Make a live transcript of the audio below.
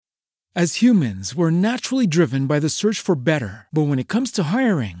As humans, we're naturally driven by the search for better. But when it comes to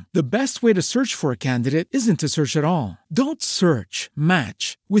hiring, the best way to search for a candidate isn't to search at all. Don't search,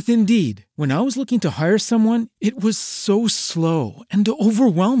 match with Indeed. When I was looking to hire someone, it was so slow and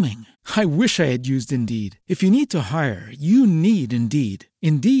overwhelming. I wish I had used Indeed. If you need to hire, you need Indeed.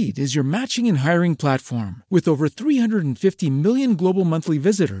 Indeed is your matching and hiring platform with over 350 million global monthly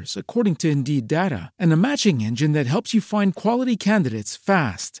visitors, according to Indeed data, and a matching engine that helps you find quality candidates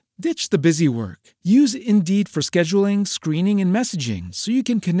fast. Ditch the busy work. Use Indeed for scheduling, screening, and messaging so you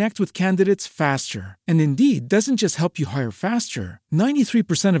can connect with candidates faster. And Indeed doesn't just help you hire faster.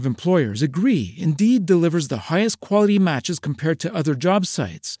 93% of employers agree Indeed delivers the highest quality matches compared to other job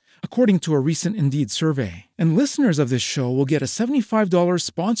sites, according to a recent Indeed survey. And listeners of this show will get a $75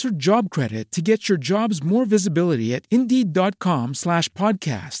 sponsored job credit to get your jobs more visibility at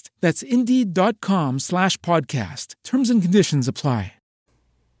Indeed.com/podcast. That's Indeed.com/podcast. Terms and conditions apply.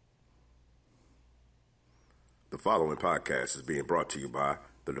 The following podcast is being brought to you by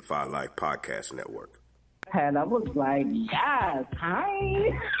the Defy Life Podcast Network. And I was like, yes,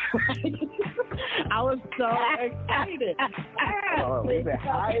 hi. I was so excited. Oh, we said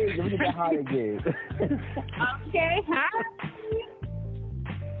hi. Let me get the hi again. Okay, hi.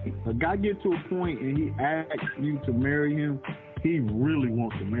 A guy get to a point and he asks you to marry him, he really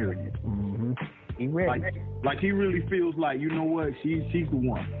wants to marry you. Mm-hmm. He ready. Like he really feels like, you know what, she's the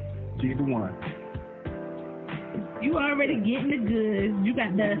one. She's the one. You already getting the goods. You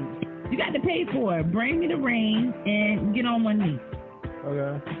got to pay for it. Bring me the ring and get on one knee.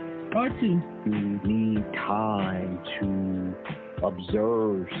 Okay. Or two. You need time to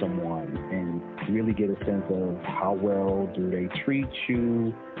observe someone and really get a sense of how well do they treat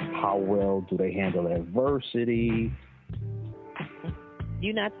you, how well do they handle adversity.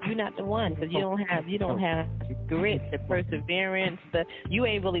 You're not the one because you don't have grit, the perseverance. You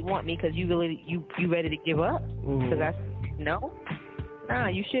ain't really want me because you ready to give up. Because I said no. Nah,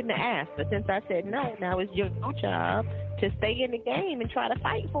 you shouldn't have asked. But since I said no, now it's your job to stay in the game and try to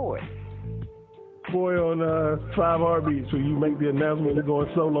fight for it. Boy, on 5 Heartbeats, when you make the announcement you're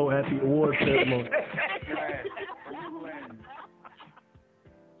going solo at the award ceremony.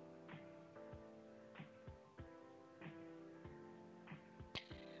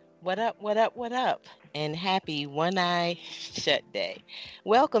 What up, and happy One-Eye Shut Day.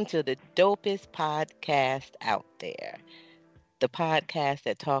 Welcome to the dopest podcast out there. The podcast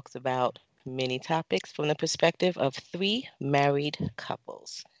that talks about many topics from the perspective of 3 married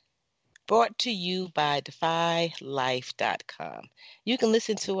couples. Brought to you by DefyLife.com. You can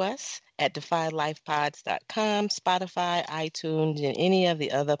listen to us at DefyLifePods.com, Spotify, iTunes, and any of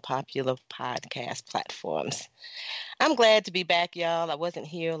the other popular podcast platforms. I'm glad to be back, y'all. I wasn't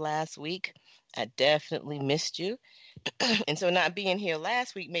here last week. I definitely missed you. And so not being here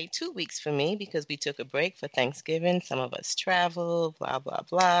last week made 2 weeks for me because we took a break for Thanksgiving. Some of us traveled, blah, blah,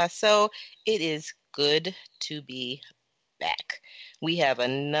 blah. So it is good to be back. We have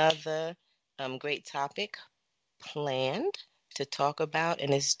another great topic planned to talk about,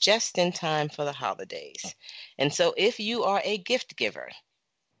 and it's just in time for the holidays. And so if you are a gift giver,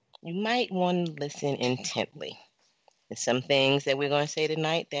 you might want to listen intently. There's some things that we're going to say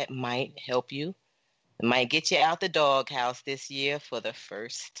tonight that might help you. It might get you out the doghouse this year for the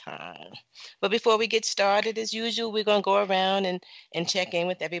first time. But before we get started, as usual, we're going to go around and check in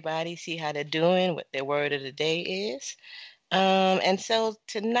with everybody, see how they're doing, what their word of the day is. And so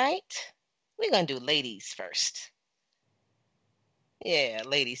tonight, we're going to do ladies first. Yeah,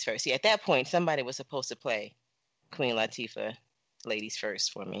 ladies first. Yeah, at that point, somebody was supposed to play Queen Latifah, ladies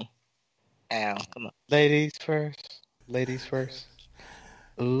first for me. Al, come on. Ladies first. Ladies first.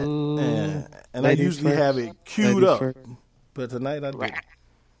 Ooh. And I usually have it queued up. First. But tonight I didn't.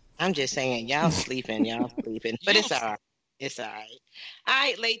 I'm just saying, y'all sleeping. But it's all right. It's all right. All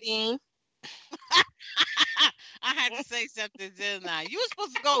right, Ladine. I had to say something, didn't I? You were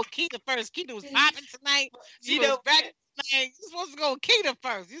supposed to go with Keita first. Keita was popping tonight. She was back tonight. You're supposed to go with Keita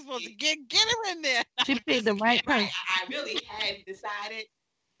first. You're supposed to get her in there. She picked the right person. I really hadn't decided,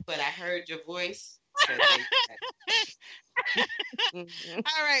 but I heard your voice. All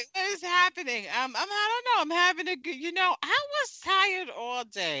right, what is happening? I don't know. I'm having a good. I was tired all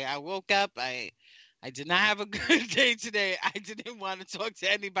day. I woke up. I did not have a good day today. I didn't want to talk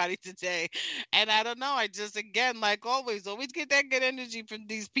to anybody today. And I don't know. I just, again, like always get that good energy from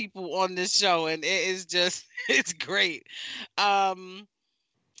these people on this show. And it is just, it's great. So,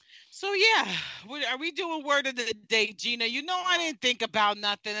 yeah, are we doing word of the day, Gina? I didn't think about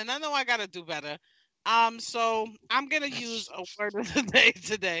nothing. And I know I got to do better. So I'm going to use a word of the day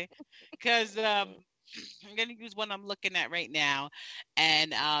today. Because I'm going to use one I'm looking at right now,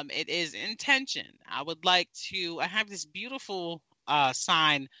 and it is intention. I have this beautiful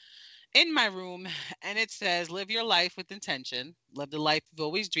sign in my room, and it says, live your life with intention, live the life you've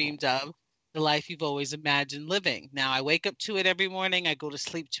always dreamed of, the life you've always imagined living. Now, I wake up to it every morning. I go to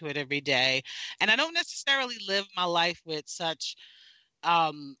sleep to it every day. And I don't necessarily live my life with such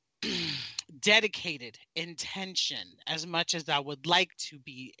dedicated intention as much as I would like to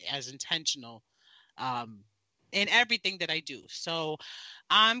be as intentional in everything that I do. So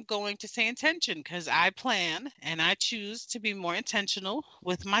I'm going to say intention because I plan and I choose to be more intentional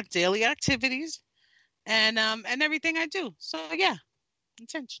with my daily activities and everything I do. So yeah,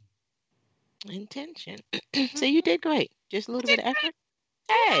 intention. So you did great. Just a little bit of effort.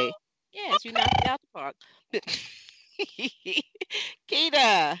 Hey, yes, you knocked it out the park.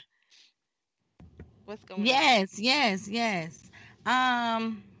 Keita, what's going on? Yes.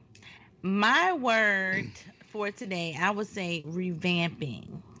 My word for today, I would say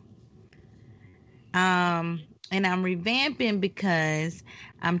revamping. And I'm revamping because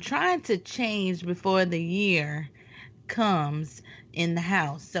I'm trying to change before the year comes in the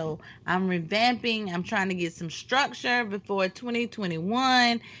house. So I'm revamping. I'm trying to get some structure before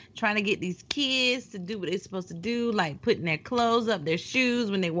 2021, trying to get these kids to do what they're supposed to do, like putting their clothes up, their shoes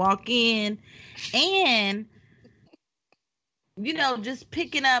when they walk in, and just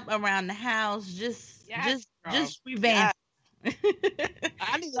picking up around the house, just revamp. So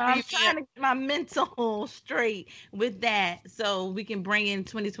I'm trying to get my mental straight with that so we can bring in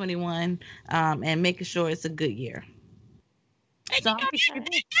 2021 and making sure it's a good year. And that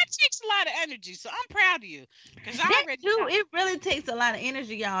takes a lot of energy, so I'm proud of you. It really takes a lot of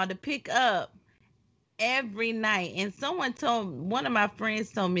energy, y'all, to pick up every night. And one of my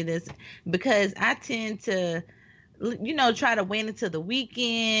friends told me this, because I tend to, try to wait until the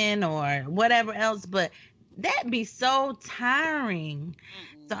weekend or whatever else, but that'd be so tiring.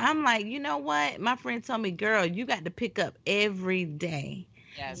 Mm-hmm. So I'm like, you know what? My friend told me, girl, you got to pick up every day.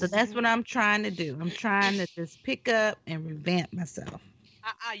 Yes. So that's what I'm trying to do. I'm trying to just pick up and revamp myself.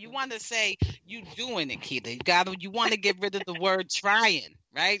 You want to say you doing it, Keita. You want to get rid of the word trying,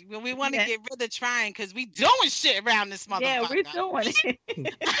 right? We want to get rid of trying because we doing shit around this motherfucker. Yeah, we're doing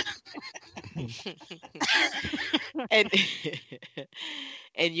it.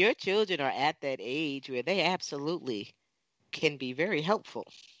 And your children are at that age where they absolutely can be very helpful.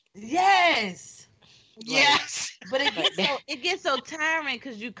 Yes. Yes. But it gets so tiring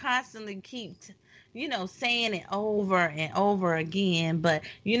because you constantly keep saying it over and over again. But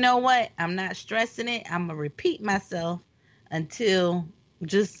you know what? I'm not stressing it. I'm going to repeat myself until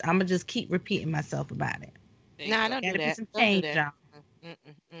I'm going to just keep repeating myself about it. No, I don't do that. Some change, y'all.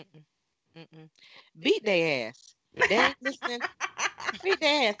 Beat their ass. They ain't listening. Beat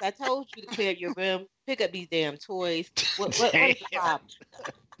their ass. I told you to clear your room. Pick up these damn toys. What is the problem?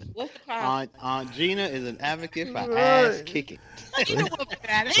 What's the problem? Aunt Gina is an advocate for ass kicking. Thanks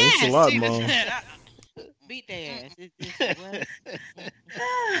a lot, Mom. Beat their ass.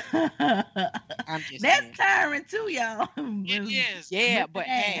 That's tiring too, y'all. It is. Yeah, but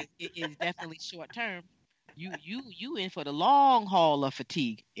hey, it is definitely short term. You in for the long haul of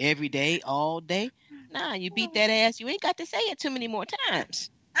fatigue every day, all day. Nah, you beat that ass. You ain't got to say it too many more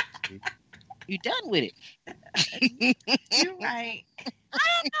times. You done with it. You're right.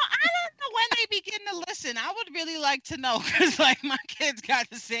 I don't know when they begin to listen. I would really like to know because, my kids got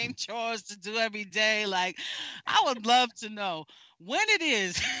the same chores to do every day. I would love to know when it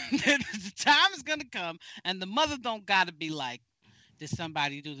is that the time is gonna come, and the mother don't gotta be like, "Did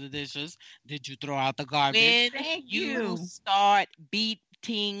somebody do the dishes? Did you throw out the garbage?" When you start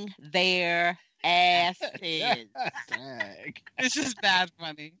beating their asses. It's just bad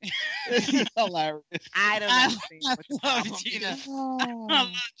funny. It's hilarious. I don't know. I love Gina. I love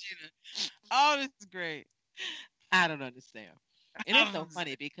Gina. Oh, this is great. I don't understand. And it's so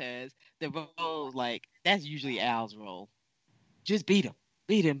funny because the role, that's usually Al's role. Just beat him.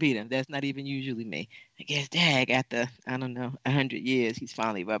 Beat him. That's not even usually me. I guess, dag, after, 100 years, he's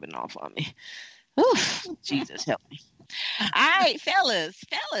finally rubbing off on me. Oof, Jesus help me. All right, fellas.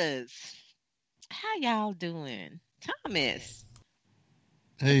 How y'all doing? Thomas.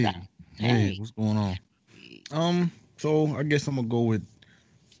 Hey, what's going on? So I guess I'm gonna go with.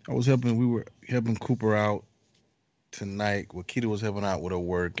 We were helping Cooper out tonight. Keita was helping out with her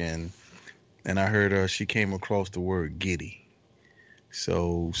work, and I heard she came across the word giddy.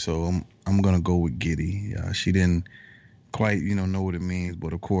 So I'm gonna go with giddy. She didn't quite know what it means,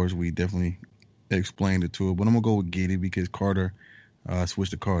 but of course we definitely explained it to her. But I'm gonna go with giddy because Carter. Switch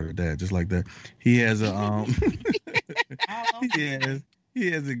to Carter, Dad, just like that. He has a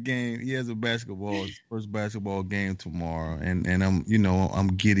He has a game. He has a basketball, his first basketball game tomorrow, and I'm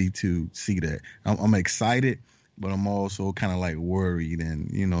giddy to see that. I'm excited, but I'm also kind of like worried and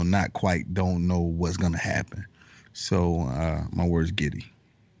not quite don't know what's gonna happen. So my word's giddy.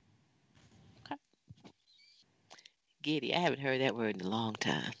 Okay. Giddy. I haven't heard that word in a long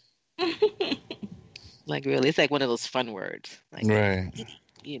time. Like really, it's like one of those fun words. Like, right.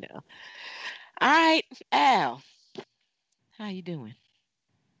 All right, Al. How you doing?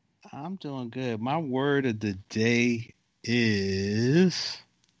 I'm doing good. My word of the day is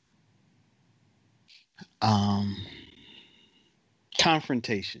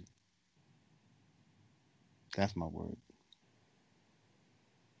confrontation. That's my word.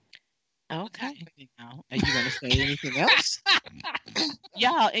 Okay. Are you going to say anything else?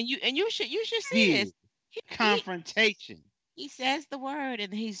 Y'all, and you should see this. Confrontation. He says the word,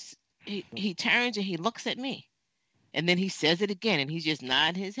 and he turns and he looks at me, and then he says it again, and he's just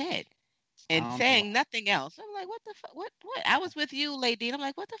nodding his head and saying nothing else. I'm like, what the fuck? What? I was with you, Lady. I'm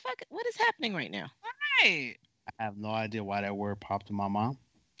like, what the fuck? What is happening right now? Right. I have no idea why that word popped in my mouth.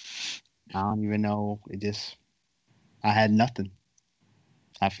 I don't even know. I had nothing.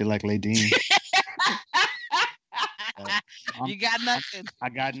 I feel like Lady. You got nothing. I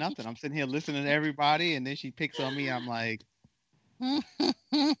got nothing. I'm sitting here listening to everybody, and then she picks on me. I'm like, I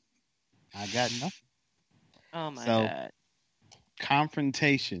got nothing. Oh my God.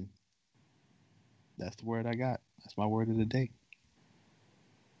 Confrontation. That's the word I got. That's my word of the day.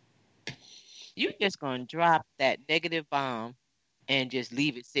 You're just gonna drop that negative bomb and just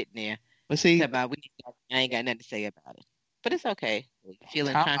leave it sitting there. But see, I ain't got nothing to say about it. But it's okay.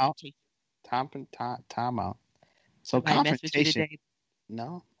 Feeling confrontation. Time out. So confrontation.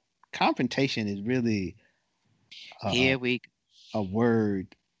 No, confrontation is really here we go. A word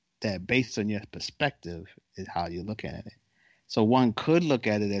that, based on your perspective, is how you look at it. So one could look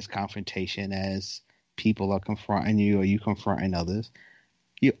at it as confrontation, as people are confronting you or you confronting others.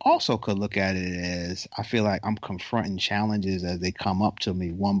 You also could look at it as, I feel like I'm confronting challenges as they come up to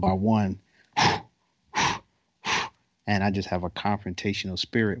me one by one. And I just have a confrontational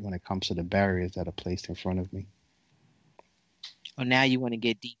spirit when it comes to the barriers that are placed in front of me. Oh, now you want to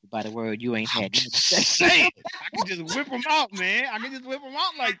get deep about a word you ain't had. Say it. I can just whip them out, man. I can just whip them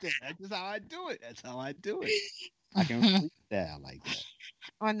out like that. That's just how I do it. I can freestyle like that.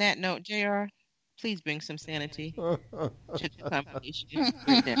 On that note, JR, please bring some sanity to the conversation.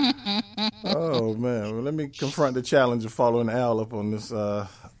 Oh, man. Well, let me confront the challenge of following Al up on this word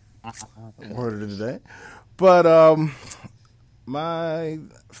of the day. But my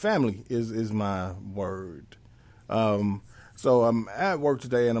family is my word. So I'm at work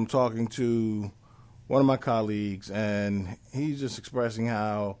today, and I'm talking to one of my colleagues, and he's just expressing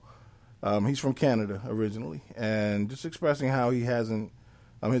how he's from Canada originally, and just expressing how he hasn't.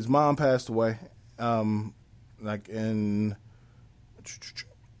 His mom passed away, like in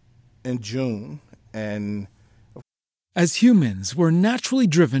June, and. As humans, we're naturally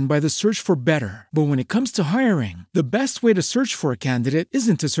driven by the search for better. But when it comes to hiring, the best way to search for a candidate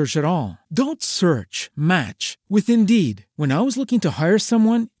isn't to search at all. Don't search, match with Indeed. When I was looking to hire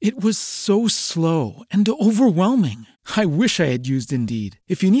someone, it was so slow and overwhelming. I wish I had used Indeed.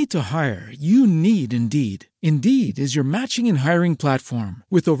 If you need to hire, you need Indeed. Indeed is your matching and hiring platform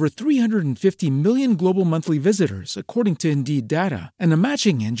with over 350 million global monthly visitors, according to Indeed data, and a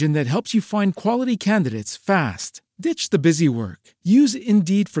matching engine that helps you find quality candidates fast. Ditch the busy work. Use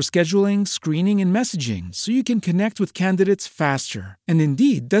Indeed for scheduling, screening, and messaging so you can connect with candidates faster. And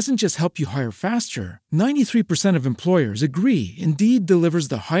Indeed doesn't just help you hire faster. 93% of employers agree Indeed delivers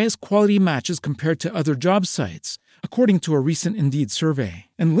the highest quality matches compared to other job sites, according to a recent Indeed survey.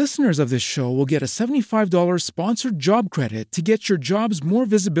 And listeners of this show will get a $75 sponsored job credit to get your jobs more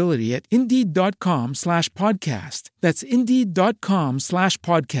visibility at Indeed.com/podcast. That's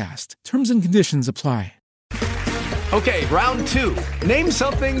Indeed.com/podcast. Terms and conditions apply. Okay, round two. Name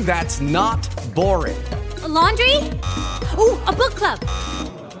something that's not boring. A laundry? Ooh, a book club.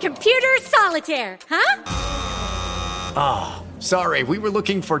 Computer solitaire, huh? Ah, sorry, we were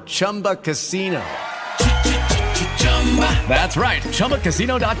looking for Chumba Casino. That's right,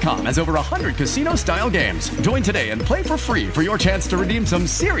 ChumbaCasino.com has over 100 casino-style games. Join today and play for free for your chance to redeem some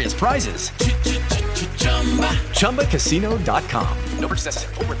serious prizes. ChumbaCasino.com. No purchase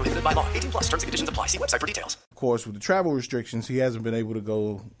necessary. Void where prohibited by law. 18+. Terms and conditions apply. See website for details. Of course, with the travel restrictions, he hasn't been able to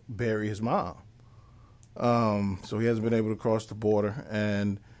go bury his mom. So he hasn't been able to cross the border.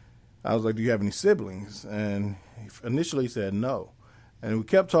 And I was like, do you have any siblings? And he initially said no. And we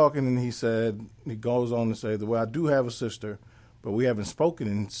kept talking, and he goes on to say, well, I do have a sister, but we haven't spoken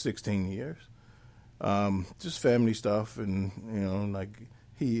in 16 years. just family stuff, and like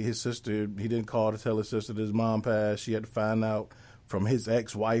his sister, he didn't call to tell his sister that his mom passed. She had to find out from his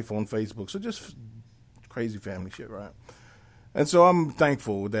ex-wife on Facebook. So just crazy family shit, right? And so I'm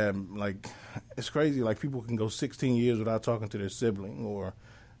thankful that, like, it's crazy. Like, people can go 16 years without talking to their sibling, or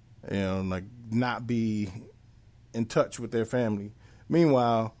like not be in touch with their family.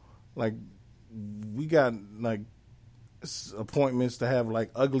 Meanwhile, like, we got like appointments to have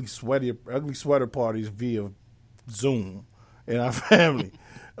like ugly sweater parties via Zoom in our family,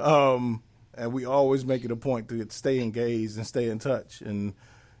 and we always make it a point to stay engaged and stay in touch. And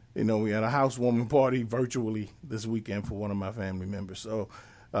we had a housewarming party virtually this weekend for one of my family members. So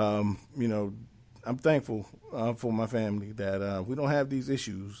I'm thankful for my family that we don't have these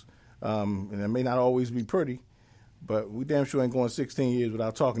issues, and it may not always be pretty, but we damn sure ain't going 16 years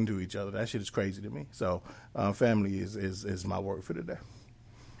without talking to each other. That shit is crazy to me. So family is my word for today.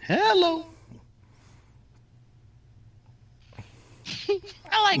 Hello.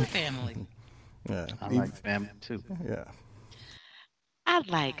 I like family. Yeah, I like family too. Yeah. I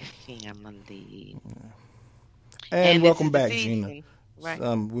like family. And welcome this is back, the Gina. season, right?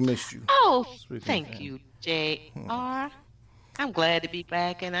 We missed you. Oh, Speaking of thank family. you, JR. I'm glad to be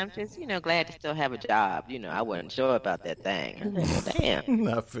back, and I'm just, glad to still have a job. I wasn't sure about that thing. I said, damn.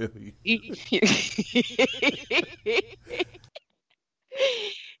 I feel you.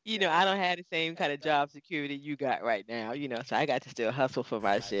 I don't have the same kind of job security you got right now, so I got to still hustle for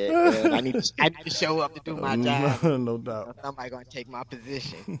my shit. And I need to show up to do my job. No doubt. Somebody gonna take my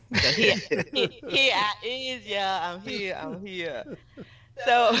position. So here I is, yeah. I'm here.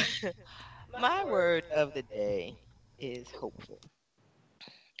 So my word of the day is hopeful.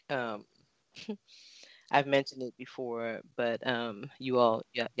 I've mentioned it before, but y'all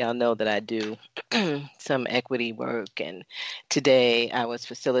know that I do some equity work, and today I was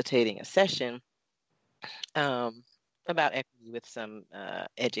facilitating a session about equity with some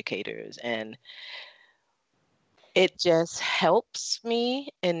educators, and it just helps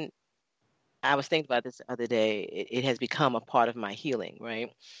me. And I was thinking about this the other day. It has become a part of my healing,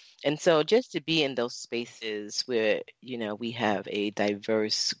 right? And so just to be in those spaces where, we have a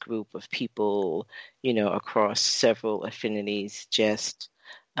diverse group of people, across several affinities, just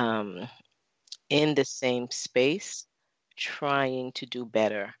in the same space, trying to do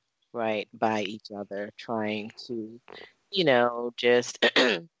better, right, by each other, trying to, just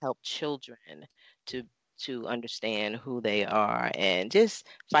help children to understand who they are, and just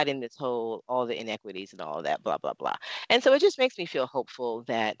fighting all the inequities and all that, blah, blah, blah. And so it just makes me feel hopeful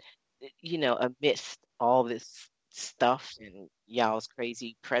that, amidst all this stuff and y'all's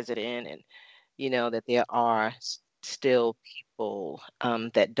crazy president, and, that there are still people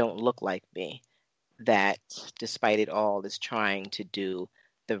that don't look like me, that despite it all is trying to do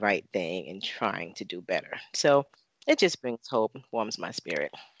the right thing and trying to do better. So it just brings hope and warms my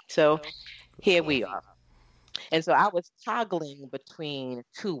spirit. So here we are. And so I was toggling between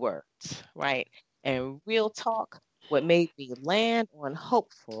two words, right? And real talk, what made me land on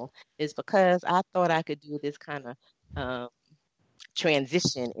hopeful is because I thought I could do this kind of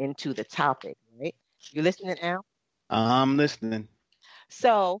transition into the topic, right? You listening now? I'm listening.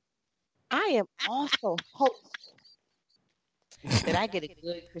 So I am also hopeful that I get a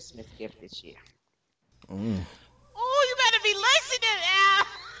good Christmas gift this year. Oh, you better be listening, Al.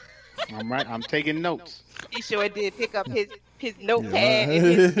 I'm right. I'm taking notes. He sure did pick up his notepad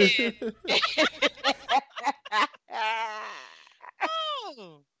and his pen.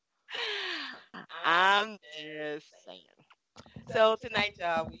 I'm just saying. So tonight,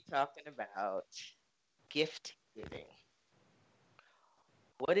 y'all, we talking about gift giving.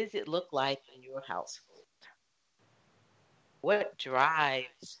 What does it look like in your household? What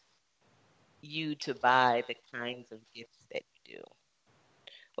drives you to buy the kinds of gifts that you do?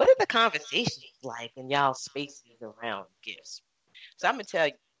 What are the conversations like in y'all spaces around gifts? So I'm going to tell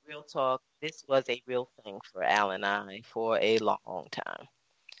you, real talk, this was a real thing for Al and I for a long time,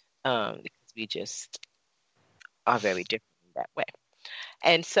 because we just are very different in that way.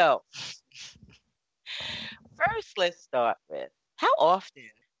 And so first, let's start with, how often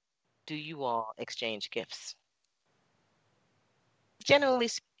do you all exchange gifts? Generally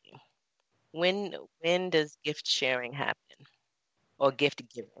speaking, when does gift sharing happen? Or gift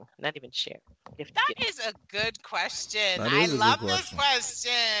giving, not even sharing. That is a good question. I love this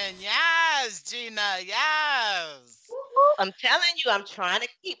question. Yes, Gina, yes. Woo-hoo. I'm telling you, I'm trying to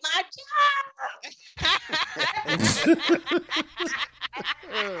keep my job.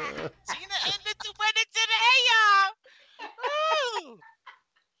 Gina in the winner today, y'all. Woo.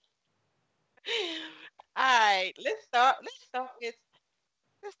 All right, let's start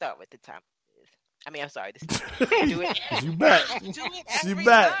with the time. I'm sorry. This do it. You back. Do it She every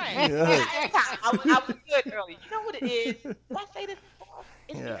back. time. Yeah. I was good earlier. You know what it is? Did I say this before?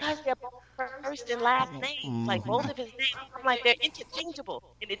 It's Yeah. because they're both first and last names. Like both of his names, I'm like they're interchangeable,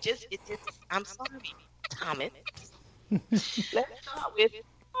 and it just. I'm sorry, Thomas. Let's start with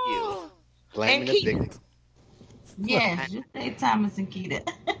you. Blaming And the victim. Yes, just say Thomas and Keita.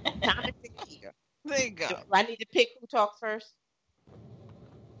 Thomas and Keita. There you go. Do I need to pick who talks first?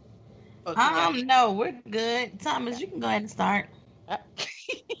 Or can I- No, we're good. Thomas, you can go ahead and start.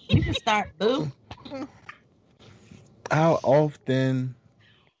 You can start, boo. How often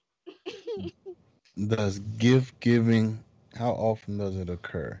does gift giving? How often does it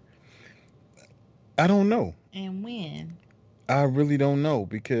occur? I don't know. And when? I really don't know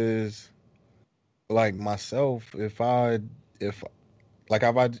because, like myself, if I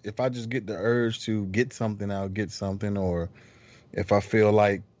just get the urge to get something, I'll get something. Or if I feel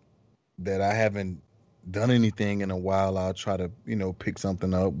like that I haven't done anything in a while, I'll try to pick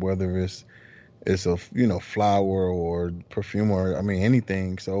something up, whether it's a flower or perfume or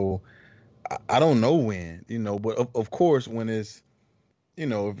anything. So I don't know when, but of course when it's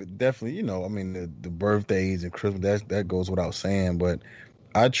if it definitely the birthdays and Christmas, that goes without saying. But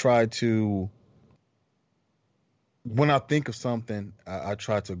I try to, when I think of something, I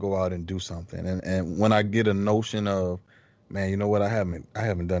try to go out and do something. And when I get a notion of, man, you know what, I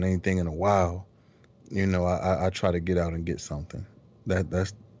haven't done anything in a while, I try to get out and get something.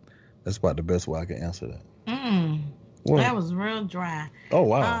 That's about the best way I can answer that. What? That was real dry. Oh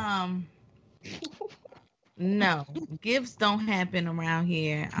wow. No, gifts don't happen around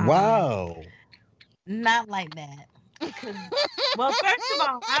here. Wow. Not like that. Well, first of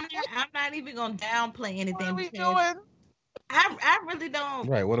all, I'm not even gonna downplay anything. What are we because doing? I really don't.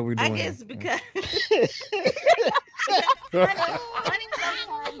 Right. What are we doing? I guess because money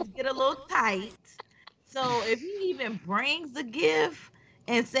sometimes get a little tight. So if he even brings a gift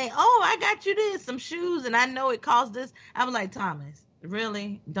and say, "Oh, I got you this, some shoes, and I know it costs this," I'm like, Thomas,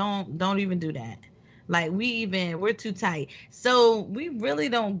 really? Don't even do that. Like we're too tight. So we really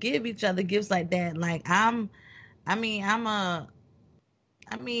don't give each other gifts like that. Like I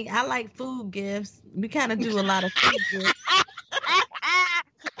like food gifts. We kind of do a lot of food gifts.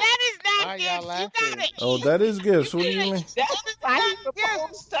 That is not Why gifts. y'all You laughing? gotta Oh, eat. that is gifts. What do you mean? That's why he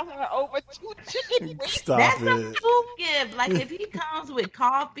proposed to her over 2 chicken wings. Stop That's a it. food gift. Like if he comes with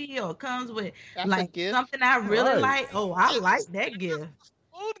coffee or comes with That's a like gift. something I really Right. like. Oh, I like that gift.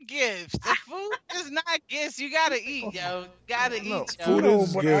 Food gifts. The food is not gifts. You gotta eat, yo. Gotta No, eat, yo. food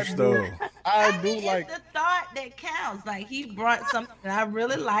is but gifts, I do- though. I do It's like. the thought that counts. Like he brought something that I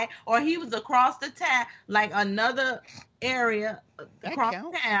really like, or he was across the town, like another area That across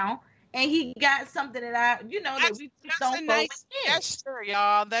counts. town, and he got something that that we just That's don't a throw nice in. gesture,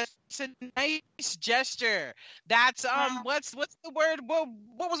 y'all. That's a nice gesture. That's what's the word? What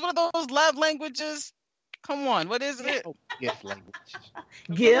was one of those love languages? Come on, what is it? Gift language.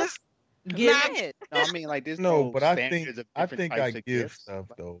 Gift. Give Not- it. No, I mean like there's No, no but I standards think of different types of give gifts. stuff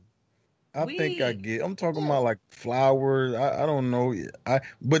though. I think I We- get. I'm talking about like flowers. I don't know.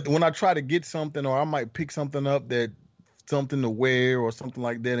 But when I try to get something, or I might pick something up that something to wear or something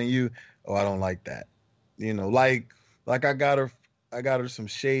like that, and I don't like that. Like I got her some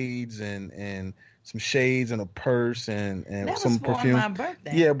shades and some shades and a purse and That was some for perfume. my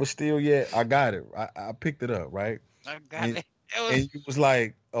birthday. Yeah, but still, I got it. I picked it up, right? I got And- it. It was And you was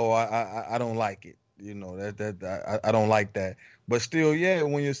like, "Oh, I don't like it." I don't like that. But still,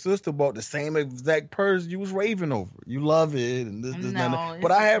 when your sister bought the same exact purse, you was raving over it. You love it, and this, No, that. it's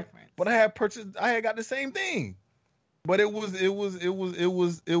But I had different. purchased. I had got the same thing, but it was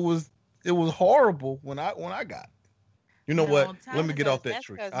horrible when I got it. You know No, what? Let me Thomas, get off that that's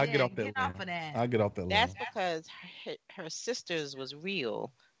tree. because- I'll get Yeah, off that get line. off of that. I'll get off that That's line. because her sister's was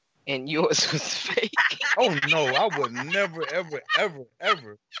real and yours was fake. Oh no, I would never, ever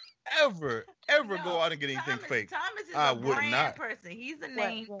go out and get anything Thomas, fake. Thomas is I a would brand not. person. He's a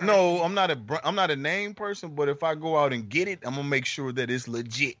name. No, I'm not a name person, but if I go out and get it, I'm gonna make sure that it's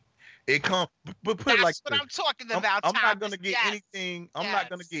legit. It come, but put it like That's what this. I'm talking about. I'm not Thomas. gonna get Yes. anything. I'm Yes. not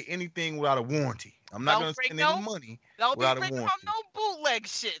gonna get anything without a warranty. I'm not Don't gonna bring spend no- any money Don't be without a bringing warranty. home no bootleg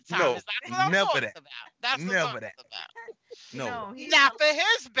shit, No, Thomas. That's what I'm never talking that. about. That's what Never I'm that. talking about. No, he's Not for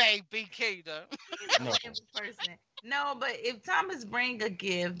his baby, Keita. He's a No. brand person. No, but if Thomas bring a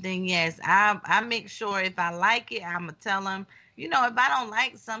gift, then yes, I make sure if I like it, I'ma tell him. If I don't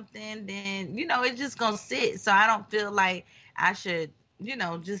like something, then it's just gonna sit. So I don't feel like I should,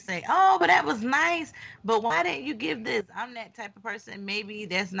 just say, oh, but that was nice, but why didn't you give this? I'm that type of person. Maybe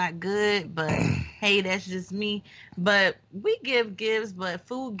that's not good, but hey, that's just me. But we give gifts, but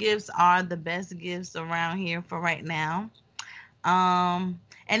food gifts are the best gifts around here for right now. And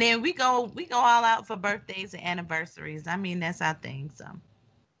then we go all out for birthdays and anniversaries. I mean, that's our thing. So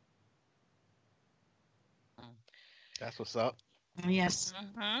that's what's up. Yes.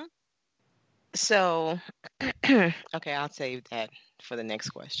 Mm-hmm. So, okay, I'll save that for the next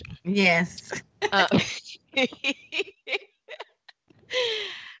question. Yes. All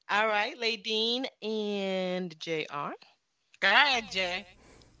right, Ladine and JR. Go ahead, Jay.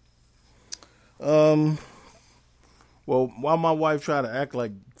 Well, while my wife try to act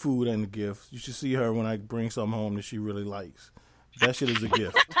like food ain't a gift, you should see her when I bring something home that she really likes. That shit is a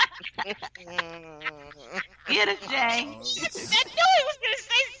gift. Get it, Jay. I knew he was going to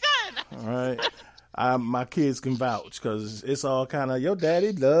say son. All right. My kids can vouch because it's all kind of, your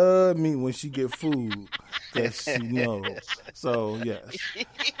daddy love me when she get food that she knows. So, yes.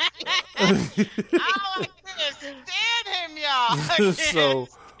 I can't stand him, y'all. So,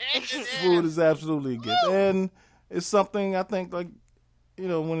 food is absolutely a gift. And it's something I think, like,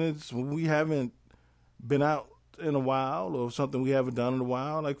 when we haven't been out in a while or something we haven't done in a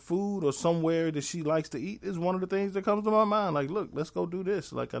while, like food or somewhere that she likes to eat is one of the things that comes to my mind. Like, look, let's go do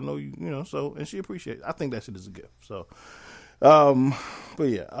this. Like, I know so, and she appreciates it. I think that shit is a gift. So, but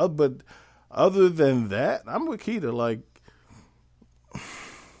yeah, but other than that, I'm with Keita. Like,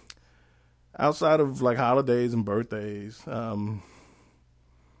 outside of like holidays and birthdays, I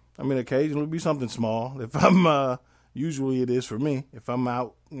mean, occasionally it'll be something small. If I'm, usually it is for me. If I'm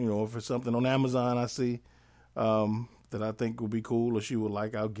out, if it's something on Amazon I see, that I think would be cool or she would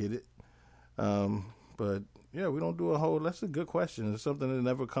like, I'll get it. But yeah, we don't do that's a good question. It's something that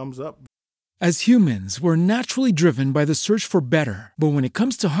never comes up. As humans, we're naturally driven by the search for better. But when it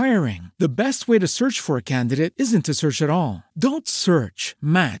comes to hiring, the best way to search for a candidate isn't to search at all. Don't search,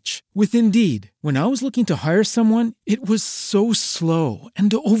 match with Indeed. When I was looking to hire someone, it was so slow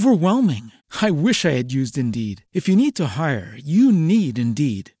and overwhelming. I wish I had used Indeed. If you need to hire, you need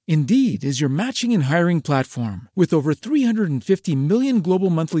Indeed. Indeed is your matching and hiring platform with over 350 million global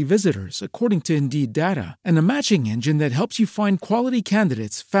monthly visitors, according to Indeed data, and a matching engine that helps you find quality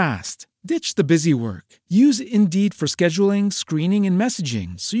candidates fast. Ditch the busy work. Use Indeed for scheduling, screening, and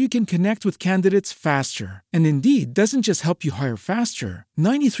messaging so you can connect with candidates faster. And Indeed doesn't just help you hire faster.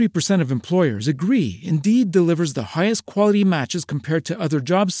 93% of employers agree Indeed delivers the highest quality matches compared to other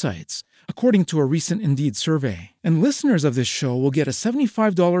job sites, according to a recent Indeed survey. And listeners of this show will get a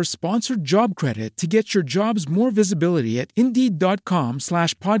 $75 sponsored job credit to get your jobs more visibility at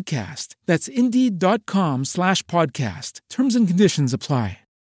Indeed.com/podcast. That's Indeed.com/podcast. Terms and conditions apply.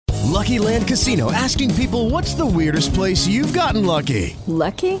 Lucky Land Casino, asking people, what's the weirdest place you've gotten lucky?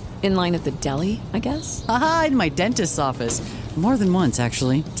 Lucky? In line at the deli, I guess? Aha, in my dentist's office. More than once,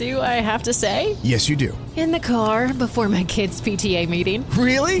 actually. Do I have to say? Yes, you do. In the car before my kids' PTA meeting.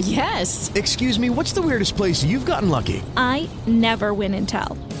 Really? Yes. Excuse me, what's the weirdest place you've gotten lucky? I never win and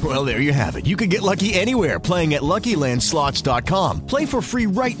tell. Well, there you have it. You can get lucky anywhere, playing at LuckyLandSlots.com. Play for free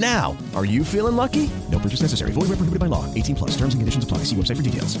right now. Are you feeling lucky? No purchase necessary. Void where prohibited by law. 18+. Terms and conditions apply. See website for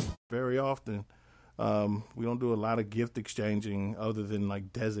details. Very often, we don't do a lot of gift exchanging other than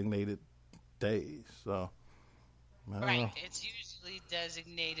like designated days. So, right, it's usually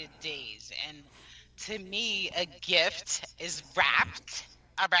designated days, and to me, a gift is wrapped.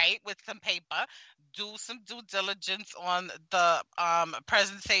 All right, with some paper. Do some due diligence on the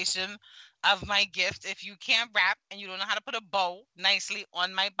presentation of my gift. If you can't wrap and you don't know how to put a bow nicely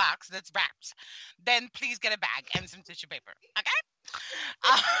on my box that's wrapped, then please get a bag and some tissue paper. Okay?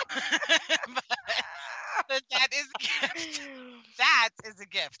 But that is a gift. That is a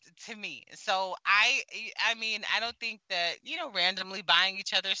gift to me. So I mean, I don't think that, randomly buying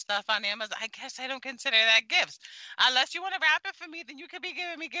each other stuff on Amazon, I guess I don't consider that gifts. Unless you want to wrap it for me, then you could be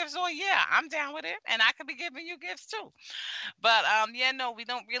giving me gifts all year. I'm down with it. And I could be giving you gifts too. But we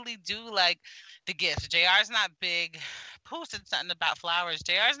don't really do like the gifts. JR's not big. Pooh said something about flowers.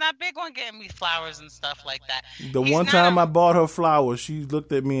 JR's not big on getting me flowers and stuff like that. The one time I bought her flowers, she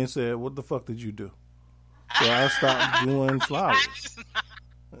looked at me and said, "What the fuck did you do?" So I stopped doing flowers.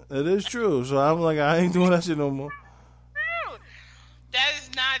 It is true. So I'm like, I ain't doing that shit no more. That is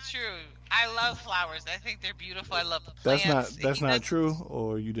not true. I love flowers. I think they're beautiful. I love the plants. That's not true,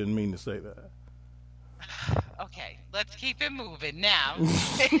 or you didn't mean to say that. Okay, let's keep it moving now.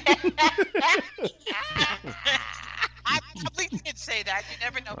 I probably did say that. You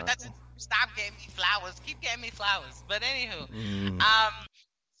never know. But that's stop getting me flowers. Keep getting me flowers. But anywho,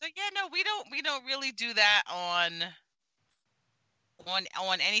 so yeah, no, we don't really do that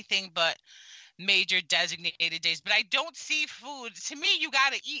on anything but major designated days. But I don't see food. To me, you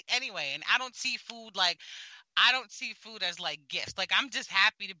got to eat anyway. And I don't see food as like gifts. Like, I'm just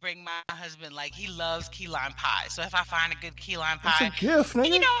happy to bring my husband, like, he loves key lime pie. So if I find a good key lime pie, It's a gift,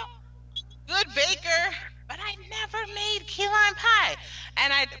 nigga. you know, good baker, but I never made key lime pie.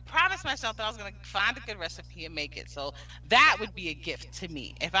 And I promised myself that I was going to find a good recipe and make it. So that would be a gift to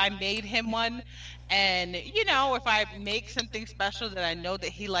me. If I made him one, and, you know, if I make something special that I know that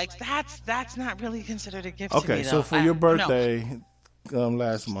he likes, that's not really considered a gift to me, Okay, though. so for your birthday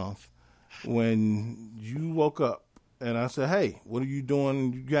last month, when you woke up and I said, hey, what are you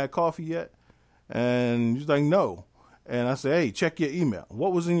doing? You got coffee yet? And you're like, no. And I said, hey, check your email.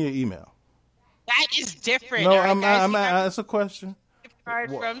 What was in your email? That is different. No, all right, that's a question. Card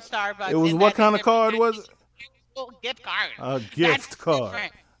from Starbucks. It was what kind of card was it? Gift card. A gift That's card.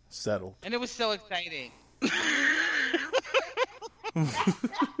 different. Settled. And it was so exciting.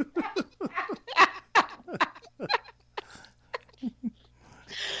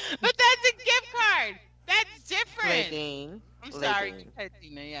 But that's a gift card. That's different. Ladine. I'm sorry,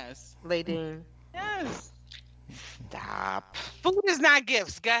 Tina. Yes. Ladine. Yes. Stop. Food is not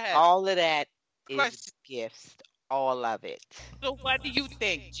gifts. Go ahead. All of that is Question. gifts. All of it. So what do you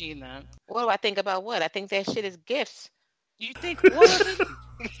think, Gina? What do I think about what? I think that shit is gifts. You think what?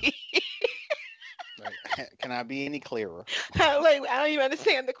 Can I be any clearer? Wait, I don't even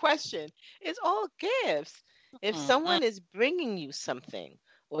understand the question. It's all gifts. If someone is bringing you something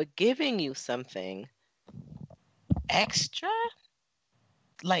or giving you something extra,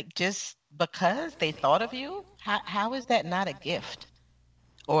 like just because they thought of you, how is that not a gift?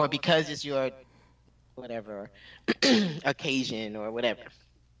 Or because it's your whatever occasion or whatever.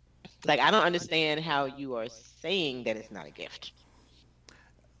 Like, I don't understand how you are saying that it's not a gift.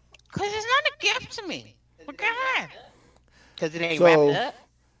 Because it's not a gift to me. But go ahead. Because it ain't So, wrapped up.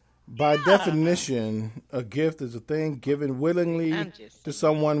 by definition, a gift is a thing given willingly to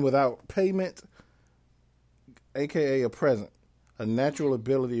someone without payment, aka a present, a natural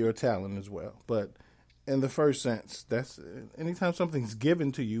ability or talent as well. But in the first sense, that's anytime something's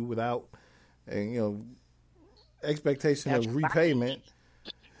given to you without, expectation of repayment,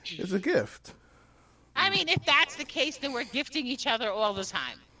 it's a gift. I mean, if that's the case, then we're gifting each other all the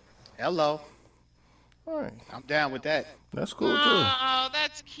time. Hello. All right. I'm down with that. That's cool, too. Oh,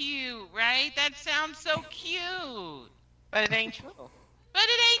 that's cute, right? That sounds so cute. But it ain't true. But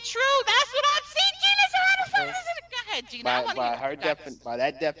it ain't true. That's what I'm thinking. So how the fuck is it? Go ahead, Gina. I wanna hear By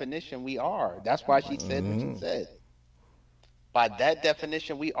that definition, we are. That's why she said what she said. By that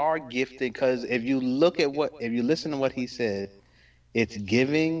definition, we are gifted, because if you listen to what he said, it's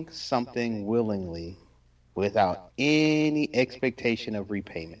giving something willingly without any expectation of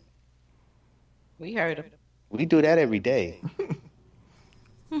repayment. We heard him. We do that every day.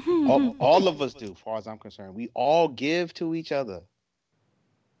 all of us do, as far as I'm concerned. We all give to each other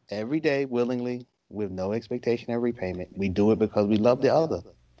every day willingly with no expectation of repayment. We do it because we love the other.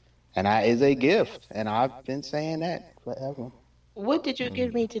 And that is a gift. And I've been saying that forever. What did you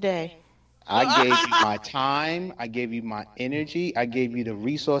give me today? I gave you my time. I gave you my energy. I gave you the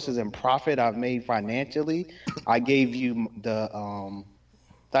resources and profit I've made financially. I gave you the,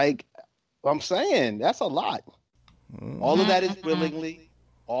 I'm saying that's a lot. All of that is willingly.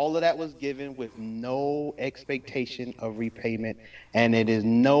 All of that was given with no expectation of repayment. And it is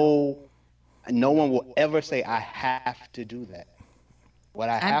no one will ever say, I have to do that. What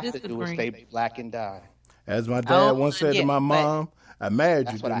I have to do is stay black and die. As my dad once said to my mom, I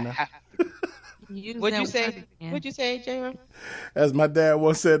married you, didn't I? What'd you say? What'd you say, J-Ron? As my dad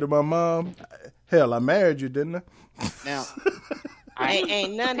once said to my mom, hell, I married you, didn't I? Now,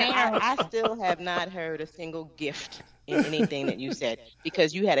 ain't none. I still have not heard a single gift in anything that you said,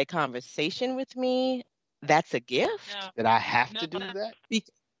 because you had a conversation with me. That's a gift. Did I have to do that?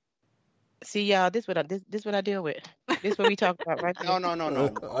 See, y'all, this what I deal with. This what we talk about right No. now.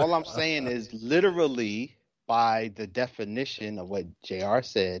 All I'm saying is literally by the definition of what JR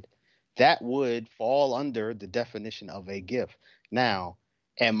said, that would fall under the definition of a gift. Now,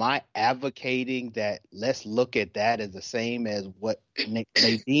 am I advocating that let's look at that as the same as what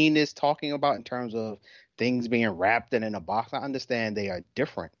Nadine is talking about in terms of things being wrapped in a box? I understand they are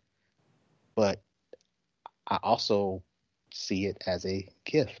different, but I also see it as a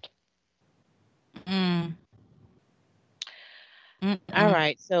gift. All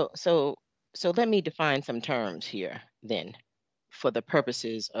right. So let me define some terms here then for the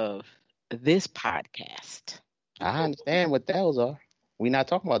purposes of this podcast. I understand what those are. We're not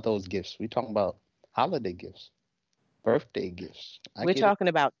talking about those gifts. We're talking about holiday gifts, birthday gifts. We're talking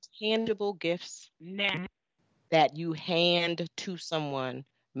about tangible gifts. Nah. that you hand to someone,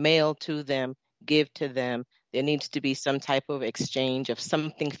 mail to them, give to them. There needs to be some type of exchange of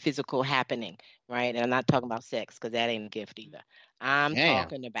something physical happening, right? And I'm not talking about sex because that ain't a gift either. I'm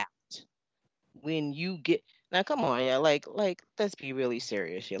talking about when you get, now come on, yeah, like let's be really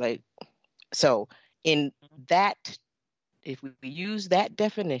serious here. Like, so in that, if we use that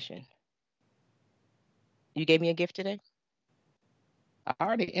definition, you gave me a gift today? I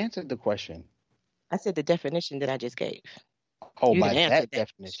already answered the question. I said the definition that I just gave. Oh, You by didn't answer that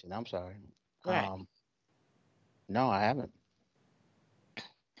definition. I'm sorry. Right. No, I haven't.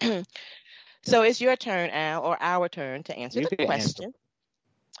 So it's your turn, Al, or our turn to answer the question.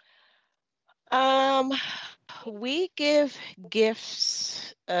 We give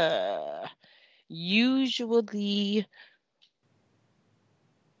gifts usually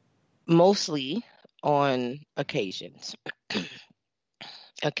mostly on occasions.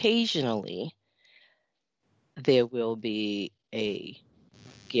 Occasionally, there will be a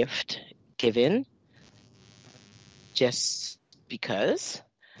gift given just because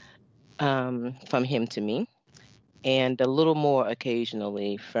from him to me, and a little more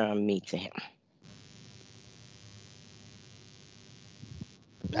occasionally from me to him.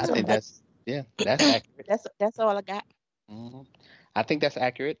 I think that's accurate. That's all I got. Mm-hmm. I think that's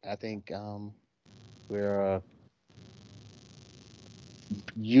accurate. I think we're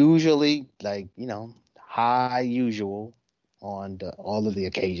usually high usual on all of the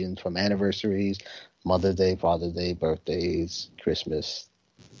occasions, from anniversaries, Mother's Day, Father's Day, birthdays, Christmas,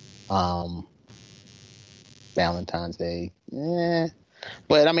 Valentine's Day.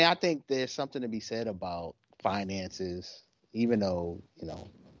 But I mean, I think there's something to be said about finances, even though,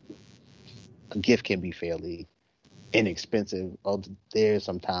 a gift can be fairly inexpensive. There's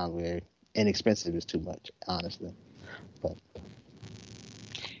some times where inexpensive is too much, honestly. But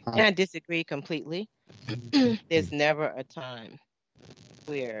and I disagree completely. There's never a time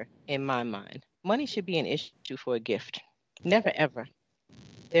where, in my mind, money should be an issue for a gift. Never, ever.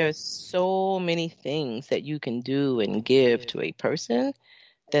 There's so many things that you can do and give to a person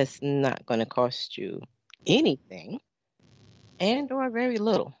that's not going to cost you anything and or very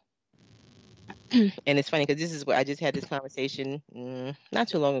little. And it's funny because this is what I just had this conversation not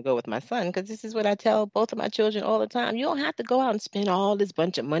too long ago with my son, because this is what I tell both of my children all the time. You don't have to go out and spend all this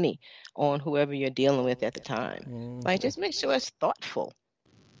bunch of money on whoever you're dealing with at the time. Like, just make sure it's thoughtful.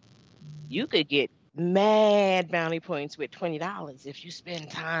 You could get mad bounty points with $20 if you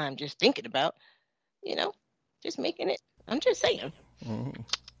spend time just thinking about, just making it. I'm just saying.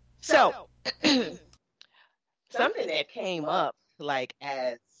 So, something that came up, like,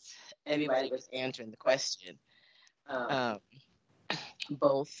 as everybody was answering the question,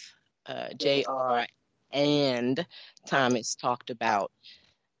 both JR and Thomas talked about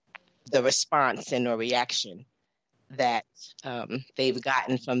the response and or reaction that they've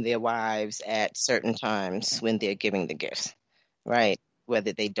gotten from their wives at certain times when they're giving the gifts, right?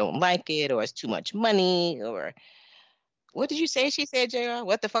 Whether they don't like it or it's too much money, or what did you say? She said, JR,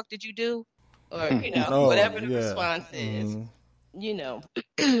 what the fuck did you do? Or, whatever the response is,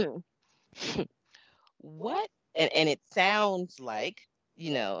 what, and it sounds like,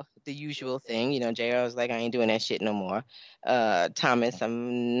 the usual thing, JR was like, I ain't doing that shit no more. Thomas,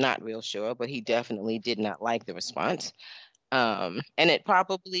 I'm not real sure, but he definitely did not like the response. And it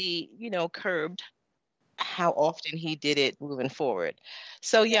probably, curbed how often he did it moving forward.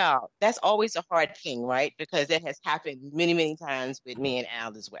 So, y'all, that's always a hard thing, right? Because that has happened many, many times with me and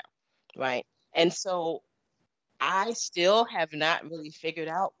Al as well, right? And so I still have not really figured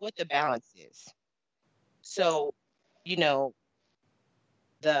out what the balance is. So,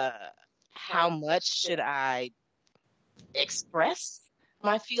 how much should I express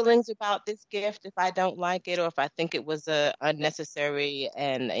my feelings about this gift if I don't like it, or if I think it was a unnecessary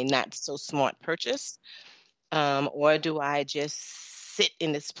and a not so smart purchase? Or do I just sit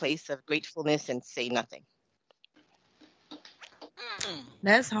in this place of gratefulness and say nothing?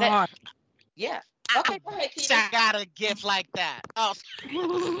 That's hard. Yeah. Okay, go ahead, Keita. I got a gift like that. Oh.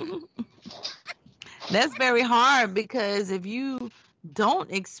 That's very hard, because if you don't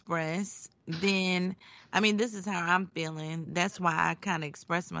express, then, this is how I'm feeling. That's why I kind of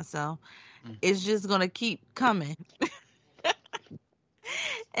express myself. It's just going to keep coming.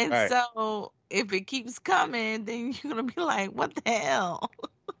 And right. So if it keeps coming, then you're going to be like, what the hell?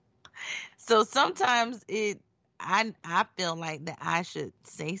 So sometimes I feel like that I should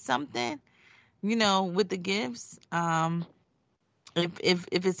say something, with the gifts. If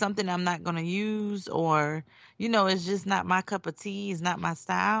it's something I'm not going to use, or, it's just not my cup of tea, it's not my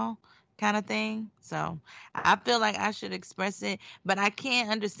style, kind of thing. So I feel like I should express it, but I can't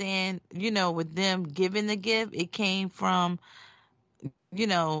understand, with them giving the gift, it came from,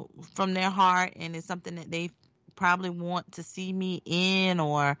 from their heart, and it's something that they probably want to see me in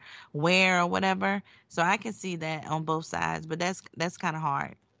or wear or whatever. So I can see that on both sides, but that's kind of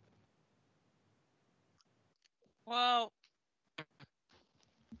hard. Well,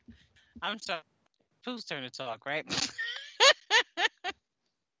 I'm sorry. Whose turn to talk, right?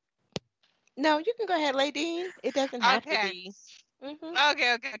 No, you can go ahead, Lady. It doesn't have to be. Mm-hmm.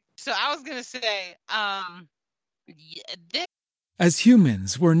 Okay. So I was gonna say, As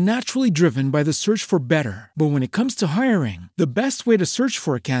humans, we're naturally driven by the search for better. But when it comes to hiring, the best way to search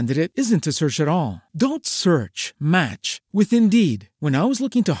for a candidate isn't to search at all. Don't search, match with Indeed. When I was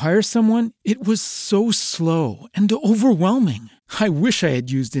looking to hire someone, it was so slow and overwhelming. I wish I had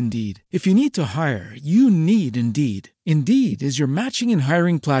used Indeed. If you need to hire, you need Indeed. Indeed is your matching and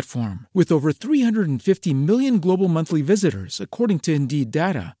hiring platform with over 350 million global monthly visitors, according to Indeed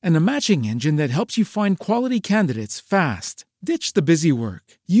data, and a matching engine that helps you find quality candidates fast. Ditch the busy work.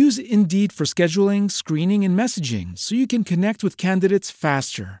 Use Indeed for scheduling, screening, and messaging so you can connect with candidates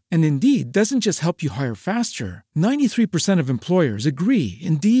faster. And Indeed doesn't just help you hire faster. 93% of employers agree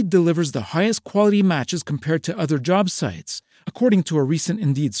Indeed delivers the highest quality matches compared to other job sites, according to a recent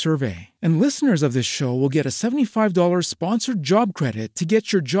Indeed survey. And listeners of this show will get a $75 sponsored job credit to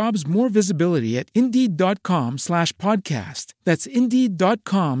get your jobs more visibility at Indeed.com/podcast. That's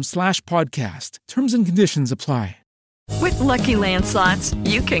Indeed.com/podcast. Terms and conditions apply. With Lucky Land Slots,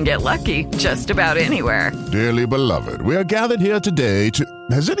 you can get lucky just about anywhere. Dearly beloved, we are gathered here today to...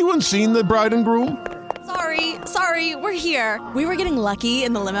 Has anyone seen the bride and groom? Sorry, we're here. We were getting lucky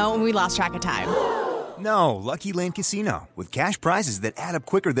in the limo and we lost track of time. No, Lucky Land Casino, with cash prizes that add up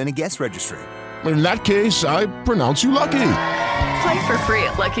quicker than a guest registry. In that case, I pronounce you lucky. Play for free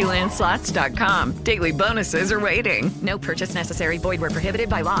at LuckyLandSlots.com. Daily bonuses are waiting. No purchase necessary. Void where prohibited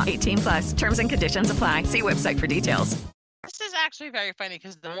by law. 18+. Terms and conditions apply. See website for details. This is actually very funny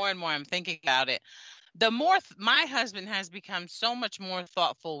because the more and more I'm thinking about it, the more my husband has become so much more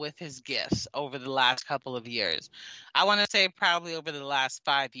thoughtful with his gifts over the last couple of years. I want to say probably over the last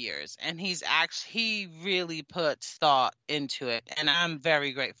 5 years. And he really puts thought into it. And I'm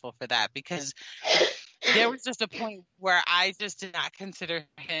very grateful for that, because there was just a point where I just did not consider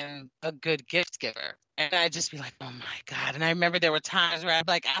him a good gift giver. And I'd just be like, oh my God. And I remember there were times where I'd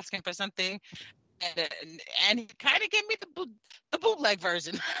like asking for something, and he kind of gave me the bootleg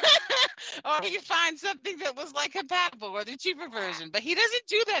version. Or he'd find something that was like compatible, or the cheaper version. But he doesn't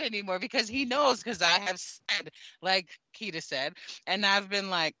do that anymore, because he knows, because I have said, like Keita said, and I've been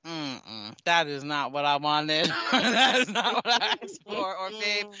like, that is not what I wanted. That is not what I asked for, or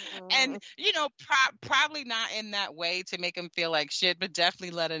babe. And, probably not in that way to make him feel like shit, but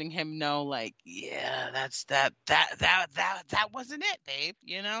definitely letting him know, like, yeah, that wasn't it, babe,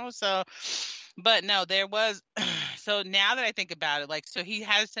 So, but no, there was, so now that I think about it, like, so he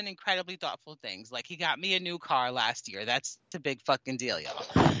has done incredibly thoughtful things. Like, he got me a new car last year. That's a big fucking deal, y'all.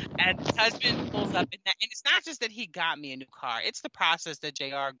 And his husband pulls up, and it's not just that he got me a new car. It's the process that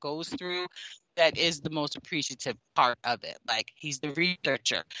JR goes through that is the most appreciative part of it. Like, he's the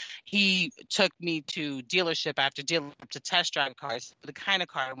researcher. He took me to dealership after dealership to test drive cars for the kind of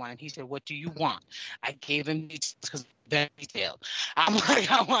car I wanted. He said, what do you want? I gave him details because very detailed. I'm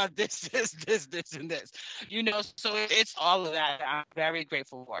like, I want this, and this. So it's all of that I'm very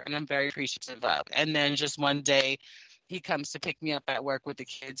grateful for, and I'm very appreciative of. And then just one day, he comes to pick me up at work with the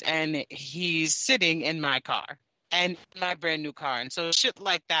kids, and he's sitting in my car. And my brand new car. And so shit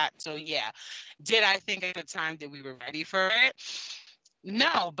like that. So yeah. Did I think at the time that we were ready for it?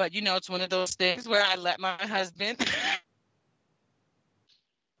 No, but it's one of those things where I let my husband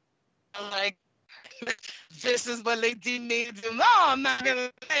like, this is what Lady needs. No, I'm not gonna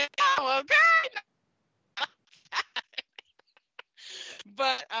say no, okay?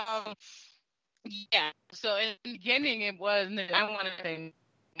 But yeah. So in the beginning it was, I want to say,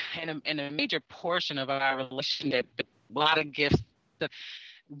 in a major portion of our relationship, a lot of gifts.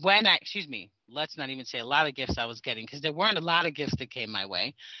 Let's not even say a lot of gifts I was getting, because there weren't a lot of gifts that came my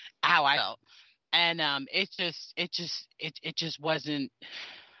way. How I felt, and it just wasn't.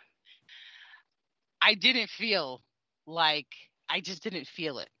 I didn't feel like I just didn't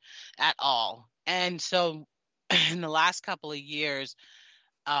feel it at all, and so in the last couple of years,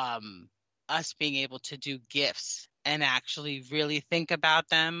 us being able to do gifts and actually really think about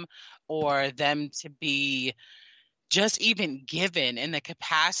them, or them to be just even given in the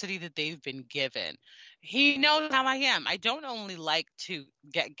capacity that they've been given. He knows how I am. I don't only like to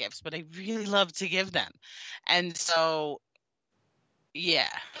get gifts, but I really love to give them. And so, yeah,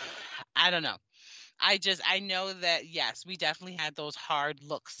 I don't know. I know that, yes, we definitely had those hard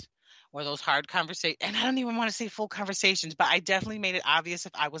looks or those hard conversations. And I don't even want to say full conversations, but I definitely made it obvious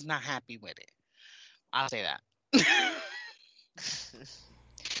if I was not happy with it. I'll say that.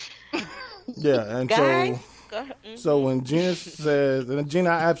 Yeah, and Guys, so when Gina says, and Gina,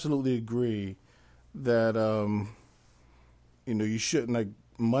 I absolutely agree that you shouldn't, like,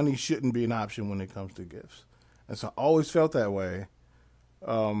 money shouldn't be an option when it comes to gifts, and so I always felt that way.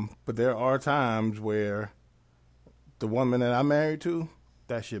 But there are times where the woman that I'm married to,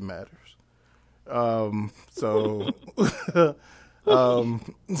 that shit matters. So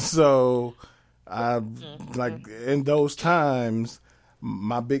I like in those times,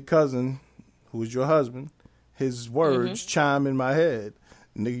 my big cousin, who is your husband, his words chime in my head.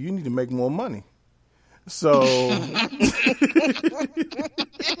 Nigga, you need to make more money. So,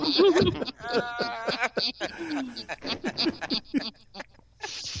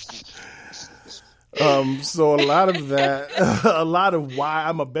 so a lot of that, a lot of why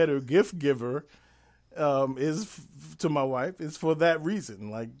I'm a better gift giver, is to my wife is for that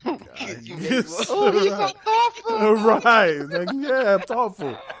reason. Like, you're so thoughtful. Right? Like, yeah, I'm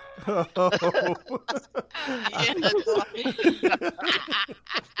thoughtful. So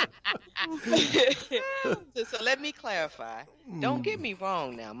let me clarify. Don't get me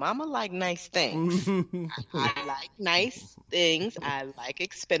wrong now. Mama like nice things. I like nice things. I like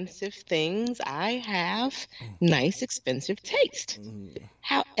expensive things. I have nice expensive taste.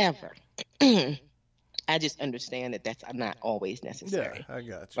 However, I just understand that that's not always necessary. Yeah, I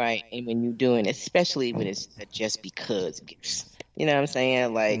got you. Right? And when you're doing, especially when it's just because gifts. You know what I'm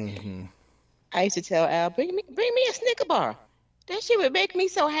saying? Like, I used to tell Al, bring me a Snicker bar. That shit would make me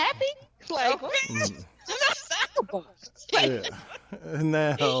so happy. Like, what? Snicker bar. Yeah.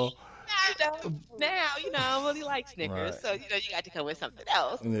 Now, I really like Snickers. Right. So, you got to come with something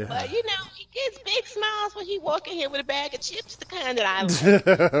else. Yeah. But, he gets big smiles when he walk in here with a bag of chips, the kind that I like.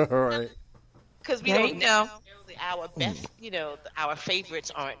 Right. Because we don't know our best, our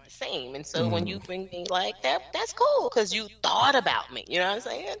favorites aren't the same. And so when you bring me like that, that's cool because you thought about me. You know what I'm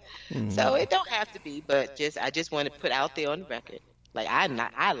saying? So it don't have to be, but I just want to put out there on the record. Like, I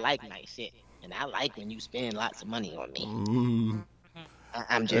like nice shit. And I like when you spend lots of money on me.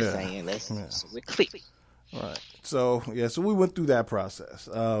 I'm just saying, so we're clear. Right. So, so we went through that process.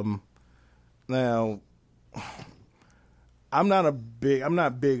 Now, I'm not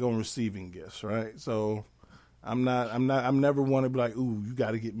big on receiving gifts, right? So I'm never one to be like, ooh, you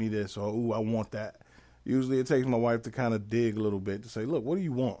got to get me this, or ooh, I want that. Usually it takes my wife to kind of dig a little bit to say, look, what do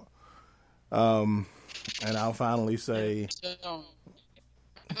you want? And I'll finally say,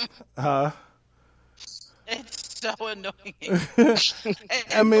 It's so annoying. Because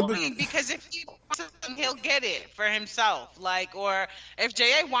if he wants something, he'll get it for himself. Like, or if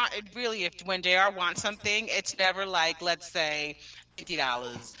when JR wants something, it's never like, let's say,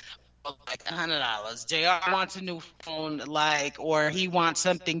 $50 or like $100. JR wants a new phone, like, or he wants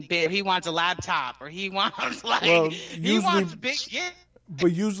something big. He wants a laptop, or he wants he wants big gifts.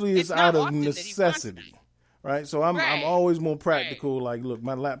 But usually it's out of necessity. Right, so I'm always more practical. Like, look,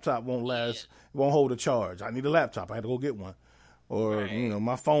 my laptop won't last, won't hold a charge. I need a laptop. I had to go get one. Or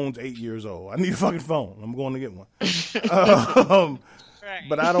my phone's 8 years old. I need a fucking phone. I'm going to get one.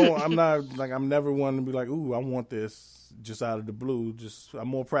 But I'm never one to be like, ooh, I want this just out of the blue. I'm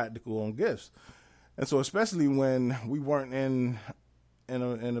more practical on gifts, and so especially when we weren't in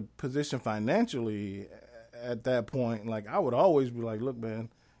a position financially at that point, like I would always be like, look,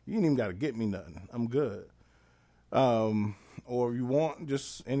 man, you ain't even got to get me nothing. I'm good. Or you want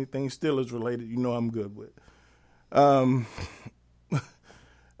just anything Steelers related, I'm good with.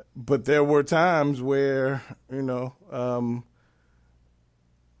 But there were times where,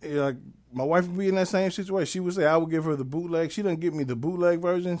 like my wife would be in that same situation. She would say I would give her the bootleg. She didn't give me the bootleg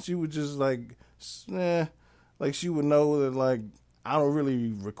version. She would just like she would know that like I don't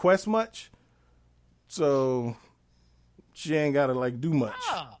really request much, so she ain't got to like do much.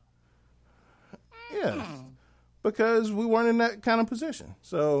 Yeah. Because we weren't in that kind of position.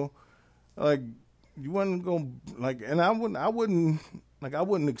 So, like, you wasn't going to, like, and I wouldn't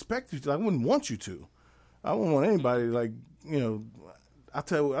expect you to, I wouldn't want you to. I wouldn't want anybody, like, I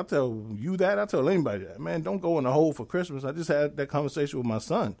tell you that, I tell anybody that. Man, don't go in the hole for Christmas. I just had that conversation with my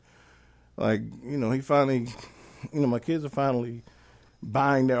son. Like, he finally, my kids are finally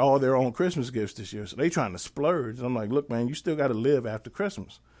buying all their own Christmas gifts this year. So they trying to splurge. And I'm like, look, man, you still got to live after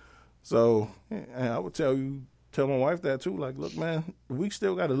Christmas. So, and I would tell my wife that too. Like, look, man, we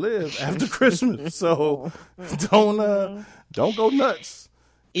still got to live after Christmas. So don't go nuts.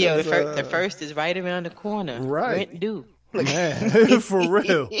 Yeah, the first is right around the corner. Right. Rent due. Man, for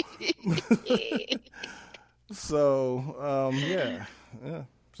real. So, yeah.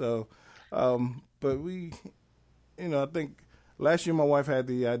 So, but we, I think last year my wife had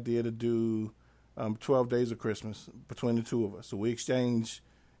the idea to do 12 days of Christmas between the two of us. So we exchanged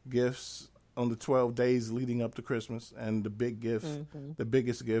gifts on the 12 days leading up to Christmas, and the big gift, the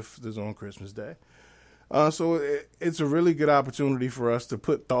biggest gift is on Christmas Day. So it's a really good opportunity for us to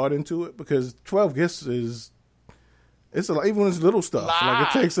put thought into it, because 12 gifts it's a lot, even when it's little stuff. Like,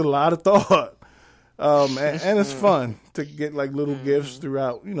 it takes a lot of thought. And it's fun to get like little gifts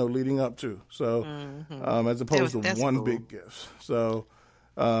throughout, leading up to. So, as opposed to one cool. big gift. So,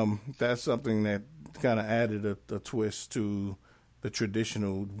 that's something that kind of added a twist to the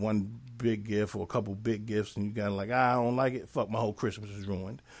traditional one big gift or a couple big gifts, and you kind of like, I don't like it. Fuck, my whole Christmas is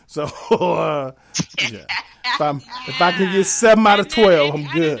ruined. So, yeah. If I can get 7 out of 12, I'm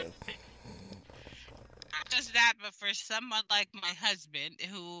good. Not just that, but for someone like my husband,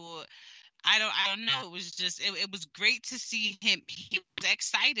 who I don't know, it was just it was great to see him. He was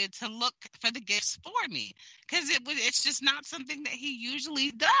excited to look for the gifts for me, because it's just not something that he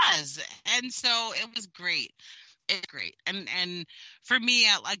usually does, and so it was great. It's great. And for me,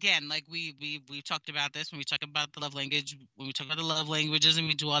 again, like we talked about this when we talk about the love language, when we talk about the love languages and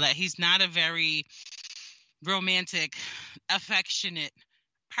we do all that. He's not a very romantic, affectionate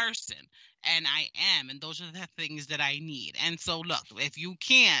person. And I am. And those are the things that I need. And so, look, if you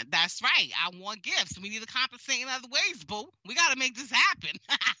can't, that's right. I want gifts. We need to compensate in other ways, boo. We got to make this happen.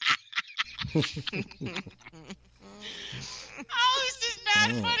 Oh, this is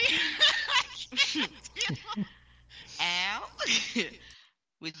not funny. Al,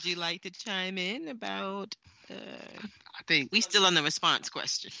 would you like to chime in about? I think we still on the response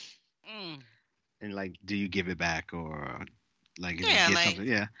question. And like, do you give it back, or like, if yeah, you get like, something?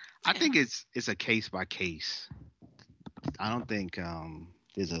 Yeah, I think it's a case by case. I don't think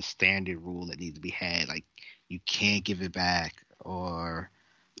there's a standard rule that needs to be had. Like, you can't give it back, or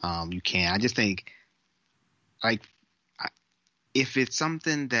you can. I just think, like, if it's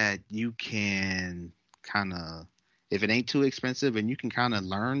something that you can kind of, if it ain't too expensive and you can kind of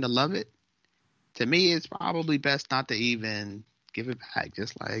learn to love it, to me, it's probably best not to even give it back.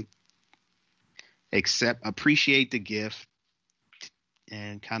 Just like appreciate the gift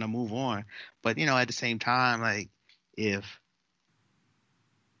and kind of move on. But, at the same time, like, if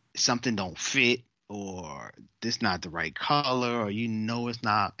something don't fit, or this not the right color, or it's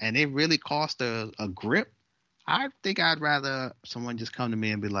not, and it really cost a grip, I think I'd rather someone just come to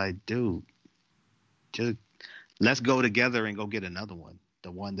me and be like, dude, just let's go together and go get another one.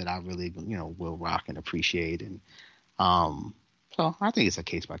 The one that I really, will rock and appreciate. And so I think it's a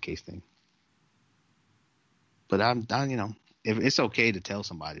case by case thing. But I'm if it's okay to tell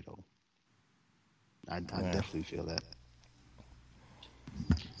somebody though. I definitely feel that.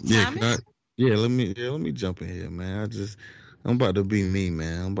 Yeah, let me jump in here, man. I'm about to be me,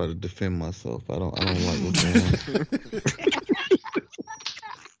 man. I'm about to defend myself. I don't like what's going on.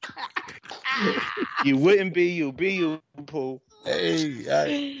 You wouldn't be you, be you, Pooh.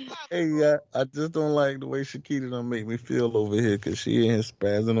 I just don't like the way Shakita done make me feel over here, because she in here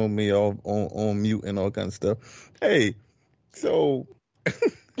spazzing on me on mute and all kinds of stuff. Hey, so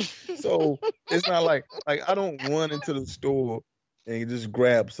it's not like I don't run into the store and just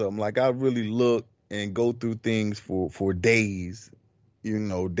grab something. Like, I really look and go through things for days,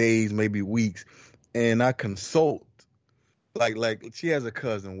 days, maybe weeks, and I consult. Like she has a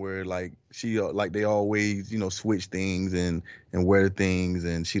cousin where like she like they always switch things and wear things,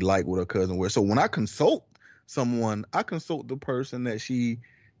 and she like what her cousin wears. So when I consult someone, I consult the person that she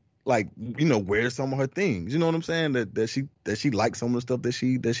like wears some of her things. You know what I'm saying? That she likes some of the stuff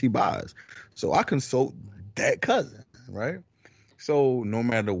that she buys. So I consult that cousin, right? So no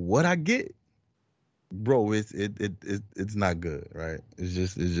matter what I get, bro, it's not good, right? It's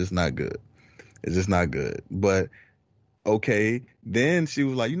just not good. It's just not good. But okay, then she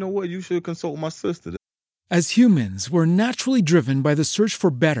was like, you know what? You should consult my sister. As humans, we're naturally driven by the search for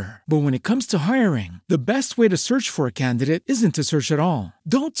better. But when it comes to hiring, the best way to search for a candidate isn't to search at all.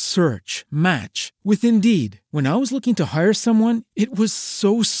 Don't search, match with Indeed. When I was looking to hire someone, it was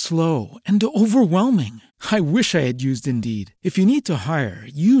so slow and overwhelming. I wish I had used Indeed. If you need to hire,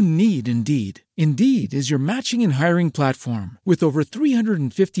 you need Indeed. Indeed is your matching and hiring platform with over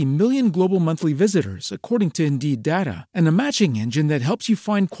 350 million global monthly visitors, according to Indeed data, and a matching engine that helps you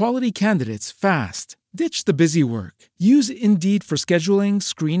find quality candidates fast. Ditch the busy work. Use Indeed for scheduling,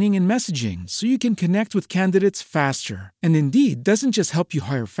 screening, and messaging so you can connect with candidates faster. And Indeed doesn't just help you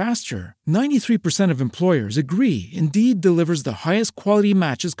hire faster. 93% of employers agree Indeed delivers the highest quality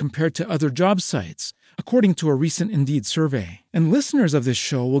matches compared to other job sites. according to a recent Indeed survey. And listeners of this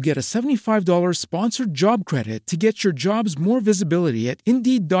show will get a $75 sponsored job credit to get your jobs more visibility at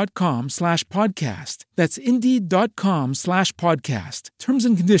Indeed.com/podcast. That's Indeed.com/podcast. Terms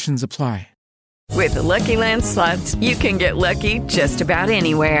and conditions apply. With the Lucky Land Slots, you can get lucky just about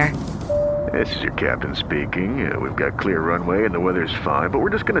anywhere. This is your captain speaking. We've got clear runway and the weather's fine, but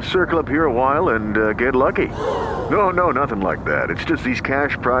we're just going to circle up here a while and get lucky. No, nothing like that. It's just these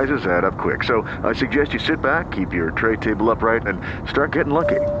cash prizes add up quick. So I suggest you sit back, keep your tray table upright, and start getting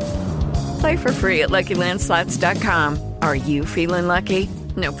lucky. Play for free at LuckyLandSlots.com. Are you feeling lucky?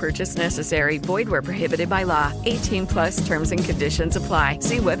 No purchase necessary. Void where prohibited by law. 18+ terms and conditions apply.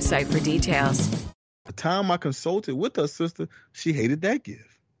 See website for details. The time I consulted with her sister, she hated that gift.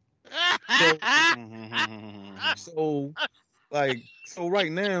 So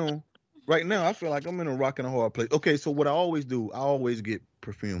right now, I feel like I'm in a rock and a hard place. Okay, so what I always do, I always get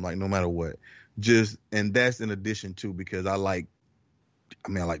perfume, like no matter what. And that's in addition to because I like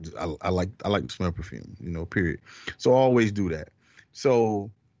to smell perfume, period. So I always do that. So,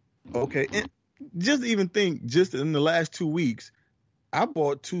 okay, and just even think, just in the last 2 weeks, I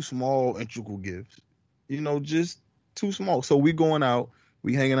bought 2 small integral gifts, just 2 small. So we going out.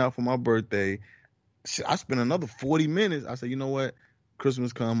 We hanging out for my birthday. I spent another 40 minutes. I said, you know what?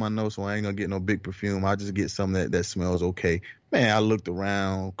 Christmas come, I know, so I ain't going to get no big perfume. I'll just get something that smells okay. Man, I looked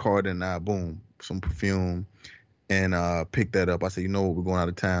around, Carter and I, boom, some perfume, and picked that up. I said, you know what? We're going out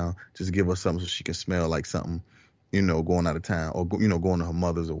of town. Just give her something so she can smell like something, going out of town or, going to her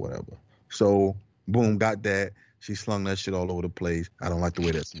mother's or whatever. So, boom, got that. She slung that shit all over the place. I don't like the way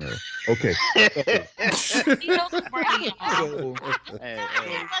that smells. Okay.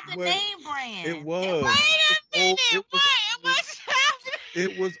 It was.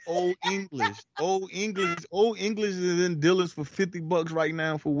 It was Old English. Old English is in dealers for $50 right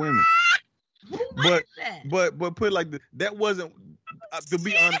now for women. But put it like this, that wasn't. To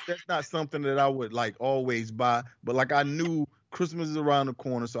be honest, that's not something that I would like always buy. But like I knew Christmas is around the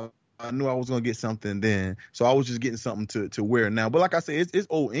corner, so I knew I was gonna get something then, so I was just getting something to wear now. But like I said, it's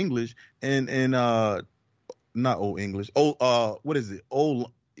Old English and not Old English. What is it?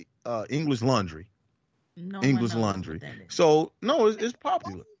 Old English Laundry. English Laundry. So no, it's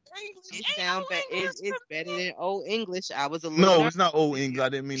popular. It's better than Old English. I was a little. No, it's not Old English. I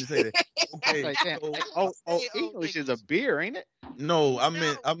didn't mean to say that. Okay. Old English is a beer, ain't it? No, I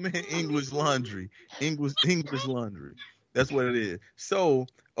meant English Laundry. English Laundry. That's what it is. So,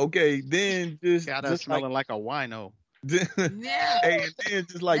 okay, then just smelling like a wino. Hey, and then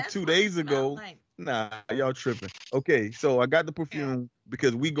just like 2 days ago, nah, y'all tripping. Okay, so I got the perfume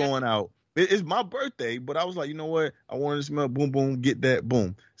because we going out. It's my birthday, but I was like, you know what? I wanted to smell boom, boom, get that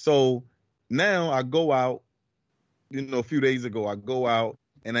boom. So now I go out, a few days ago, I go out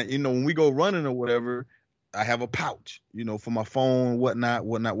and when we go running or whatever, I have a pouch, for my phone,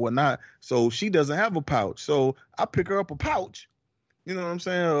 whatnot. So she doesn't have a pouch. So I pick her up a pouch, you know what I'm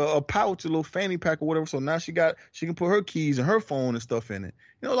saying? A pouch, a little fanny pack or whatever. So now she can put her keys and her phone and stuff in it.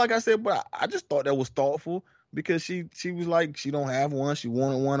 Like I said, but I just thought that was thoughtful because she was like, she don't have one. She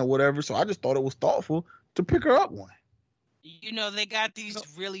wanted one or whatever. So I just thought it was thoughtful to pick her up one. They got these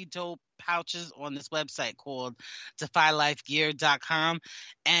really dope pouches on this website called DefyLifeGear.com,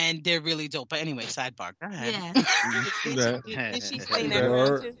 and they're really dope. But anyway, sidebar. Go ahead. Yeah. Did she say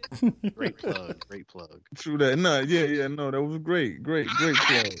that? Great plug. True that. No, no, that was great plug.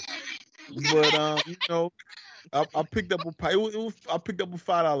 But I picked up a pouch. I picked up a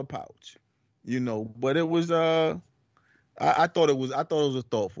 $5 pouch. But it was I thought it was a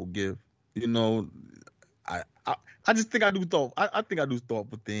thoughtful gift. I just think I do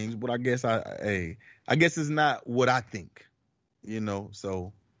thoughtful things, but I guess I guess it's not what I think,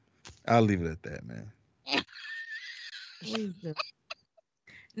 so I'll leave it at that, man.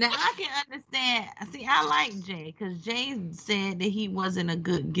 Now I can understand. See, I like Jay because Jay said that he wasn't a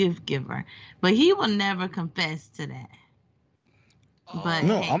good gift giver, but he will never confess to that. But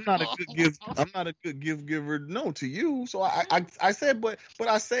no, I'm not a good gift giver. No, to you. So I said, but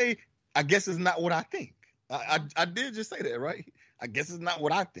I say, I guess it's not what I think. I did just say that, right? I guess it's not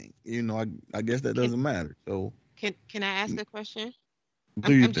what I think. I guess that doesn't matter. So can I ask a question?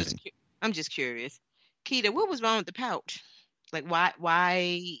 I'm just curious. Keita, what was wrong with the pouch? Like why?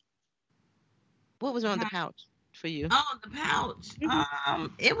 What was wrong with the pouch for you? Oh, the pouch.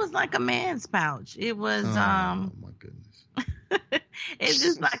 It was like a man's pouch. It was oh my goodness. It's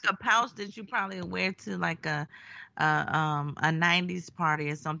just like a pouch that you probably wear to like a 90s party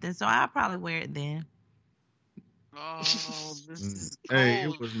or something. So I'll probably wear it then. Oh, this is Hey,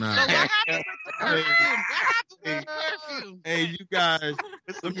 cold. it was So not. what happened with the perfume? What happened with the perfume? Hey, you guys,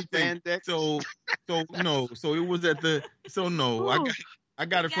 let me tell you. So it was at the. So no, I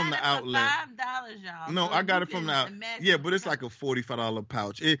got it from the outlet. $5, y'all. No, So I got you it from can the out. imagine Yeah, but it's like a $45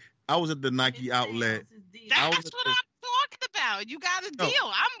 pouch. I was at the Nike outlet. That's what I'm talking about. You got a deal.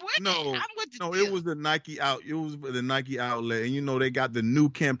 I'm with it. I'm with the deal. It was the Nike out. It was the Nike outlet, and they got the new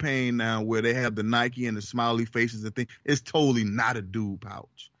campaign now where they have the Nike and the smiley faces and things. It's totally not a dude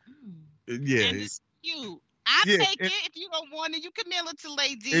pouch. Yeah, And it's cute. I take it. If you don't want it, you can mail it to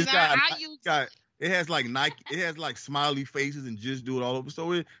ladies. It has like Nike. It has like smiley faces and just do it all over.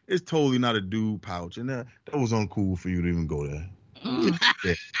 So it's totally not a dude pouch, and that was uncool for you to even go there.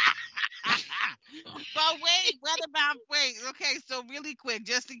 Yeah. But wait. Okay, so really quick,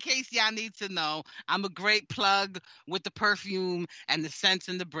 just in case y'all need to know, I'm a great plug with the perfume and the scents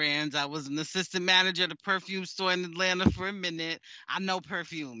and the brands. I was an assistant manager at a perfume store in Atlanta for a minute. I know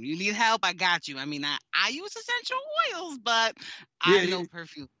perfume. You need help, I got you. I mean, I use essential oils, but I know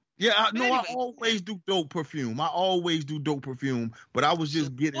perfume. Yeah, I always do dope perfume. But I was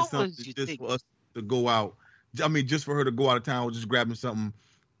just getting something just for us to go out. I mean, just for her to go out of town, I was just grabbing something,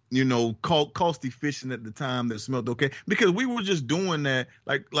 cost efficient at the time that smelled okay. Because we were just doing that,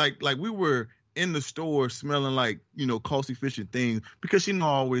 like we were in the store smelling like, cost efficient things, because she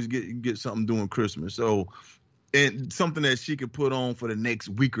always get something during Christmas. So, and something that she could put on for the next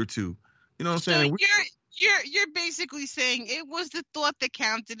week or two. You know what I'm saying? You're basically saying it was the thought that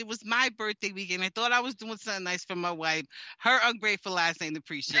counted. It was my birthday weekend. I thought I was doing something nice for my wife. Her ungrateful ass ain't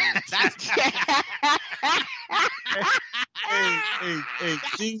appreciated. That's hey,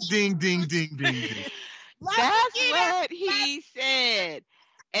 ding, ding, ding, ding, ding. That's what he said.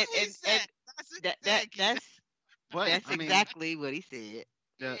 And that's exactly what he said.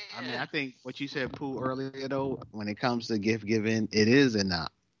 I mean, I think what you said, Pooh, earlier, though, when it comes to gift giving, it is in the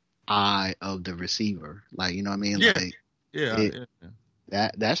eye of the receiver. Like, you know what I mean? Yeah.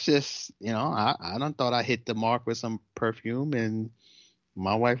 That's just, I done thought I hit the mark with some perfume, and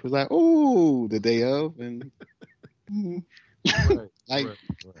my wife was like, "Oh, the day of," and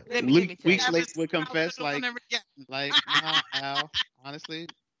weeks later would confess, like, nah, Al, honestly,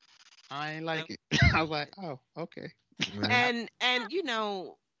 I ain't like it. I was like, "Oh, okay." And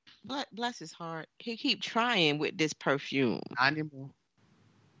bless his heart, he keep trying with this perfume. Not anymore.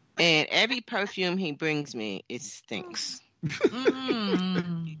 And every perfume he brings me, it stinks.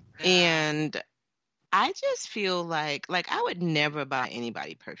 And I just feel like I would never buy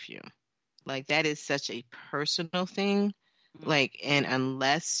anybody perfume. Like, that is such a personal thing. Like, and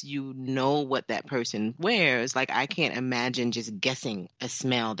unless you know what that person wears, like, I can't imagine just guessing a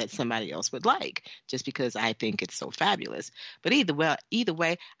smell that somebody else would like just because I think it's so fabulous. But either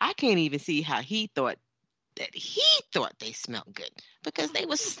way, I can't even see how he thought they smelled good, because they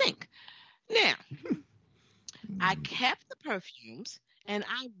would stink. Now, I kept the perfumes, and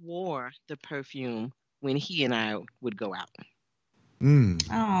I wore the perfume when he and I would go out.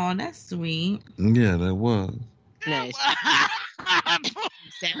 Oh, that's sweet. Yeah, that was. Nice.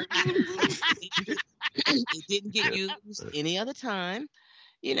 It didn't get used any other time,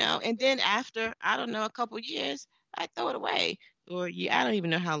 and then after, I don't know, a couple years, I throw it away. Or I don't even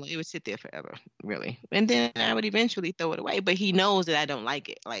know how long. It would sit there forever, really. And then I would eventually throw it away. But he knows that I don't like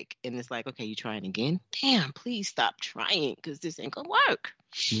it. Like, and it's like, okay, you trying again? Damn, please stop trying, because this ain't gonna work.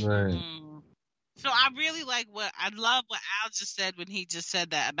 Right. So I really I love what Al just said when he just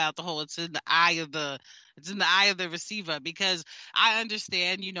said that about the whole it's in the eye of the receiver, because I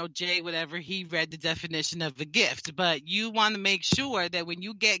understand, Jay, whatever, he read the definition of a gift, but you want to make sure that when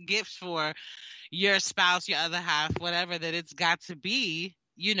you get gifts for your spouse, your other half, whatever, that it's got to be,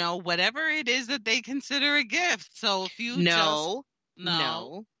 whatever it is that they consider a gift. So if you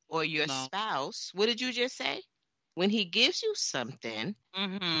or your spouse, what did you just say? When he gives you something,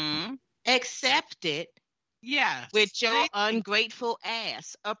 accept it. Yeah. With your ungrateful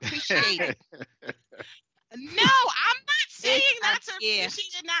ass. Appreciate it. No, I'm not saying not to appreciate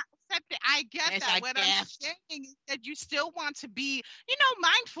it, not accept it. I get that. What I'm saying is that you still want to be,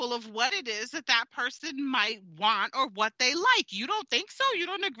 mindful of what it is that person might want or what they like. You don't think so? You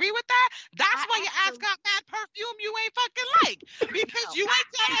don't agree with that? That's why your ass got bad perfume you ain't fucking like. Because you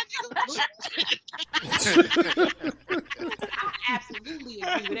ain't telling you. I absolutely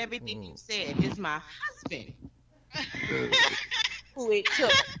agree with everything you said. It's my husband who it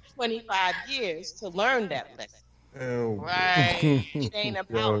took 25 years to learn that lesson. Right. It ain't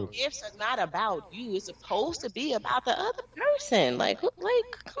about gifts are not about you. It's supposed to be about the other person. Like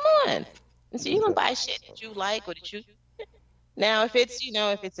come on. And so you gonna buy shit that you like or that you. Now, if it's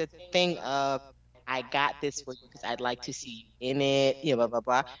a thing of I got this for you because I'd like to see you in it, blah, blah,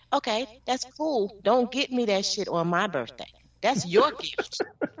 blah. Okay, that's cool. Don't get me that shit on my birthday. That's your gift.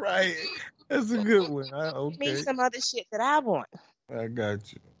 Right. That's a good one. Okay. Give me some other shit that I want. I got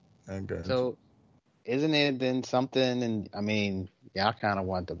you. So, isn't it then something, and I mean, y'all kind of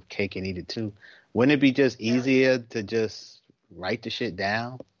want the cake and eat it too. Wouldn't it be just easier to just write the shit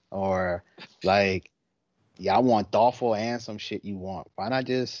down? Or, like, y'all want thoughtful and some shit you want. Why not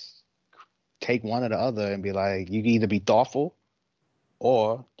just take one or the other and be like, you can either be thoughtful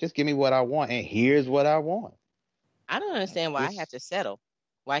or just give me what I want, and here's what I want. I don't understand why I have to settle.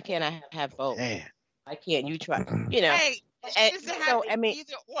 Why can't I have both? Man. Why can't you try? Hey, and does it so have I mean,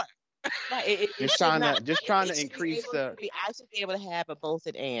 either or? Right, Just trying to increase the. I should be able to have a both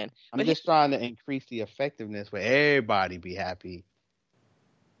and. I'm just trying to increase the effectiveness where everybody be happy,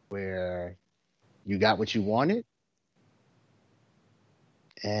 where you got what you wanted,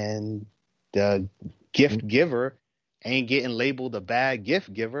 and the gift giver ain't getting labeled a bad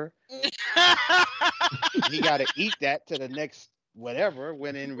gift giver. He got to eat that to the next whatever,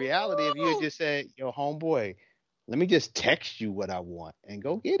 when in reality, if you had just said, yo, homeboy, let me just text you what I want and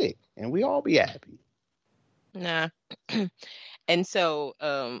go get it, and we all be happy. Nah. And so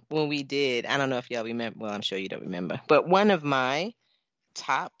when we did, I don't know if y'all remember, well, I'm sure you don't remember, but one of my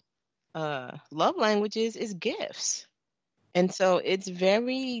top love languages is gifts. And so it's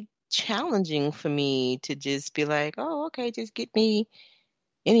very challenging for me to just be like, oh, okay, just get me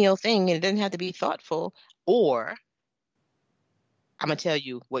any old thing, and it doesn't have to be thoughtful, or I'm going to tell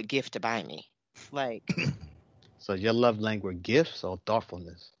you what gift to buy me. Like, so your love language gifts or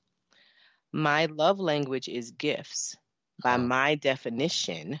thoughtfulness? My love language is gifts. By my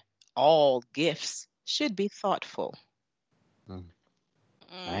definition, all gifts should be thoughtful.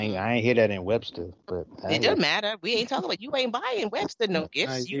 I ain't hear that in Webster, but it doesn't matter. We ain't talking about, you ain't buying Webster no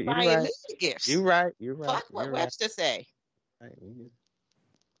gifts. You buying right. me gifts. You're right. Fuck what Webster say. Right.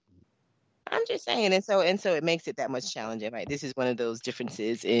 I'm just saying, and so it makes it that much challenging, right? This is one of those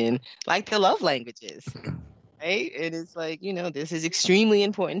differences in like the love languages, right? And it's like, this is extremely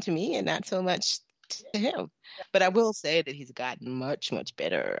important to me and not so much to him. But I will say that he's gotten much, much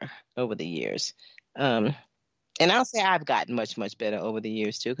better over the years. And I'll say I've gotten much, much better over the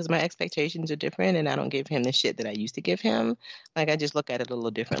years too, because my expectations are different, and I don't give him the shit that I used to give him. Like, I just look at it a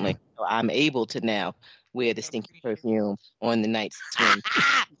little differently. So I'm able to now wear the stinky perfume on the nights when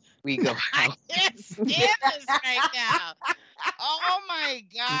we go out. I can't stand this right now. Oh my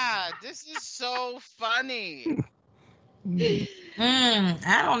God, this is so funny.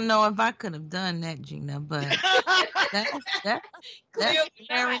 I don't know if I could have done that, Gina, but that's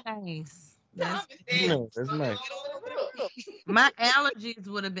very nice. That's nice. My allergies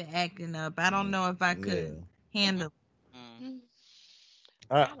would have been acting up. I don't know if I could handle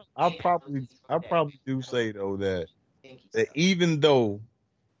it. I probably do say though that even though,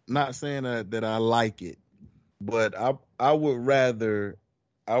 not saying that I like it, but I would rather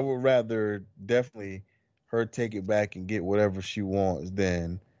definitely her take it back and get whatever she wants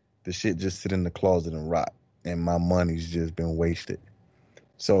than the shit just sit in the closet and rot and my money's just been wasted.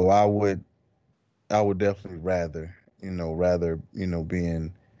 So I would definitely rather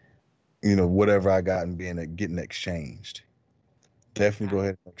being, whatever I got and getting exchanged. Definitely go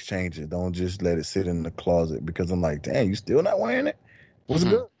ahead and exchange it. Don't just let it sit in the closet, because I'm like, damn, you still not wearing it? What's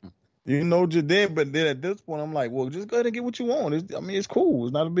good? But then at this point, I'm like, well, just go ahead and get what you want. It's cool.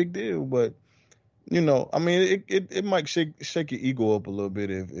 It's not a big deal. But, it might shake your ego up a little bit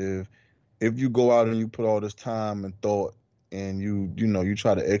if you go out and you put all this time and thought and you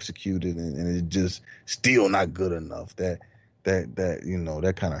try to execute it and it's just still not good enough. That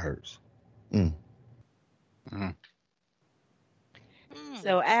kind of hurts.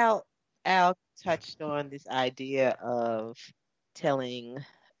 So Al touched on this idea of telling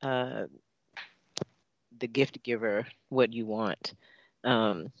the gift giver what you want.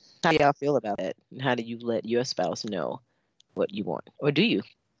 How do y'all feel about that? And how do you let your spouse know what you want? Or do you?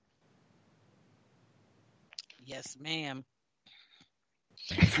 Yes, ma'am.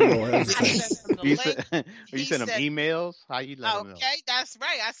 You send him emails? How you let him know? Okay, that's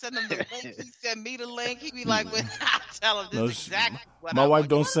right. I send him the link. He send me the link. He be like, well, I'll tell him this exactly what my I wife want.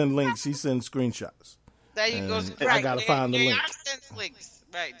 don't send links. She sends screenshots. There you go. And Right. I gotta find the link. JR sends links.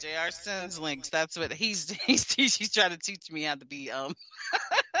 Right, JR sends links. That's what he's trying to teach me how to be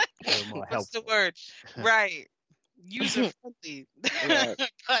what's the word? Right. User friendly. Yeah.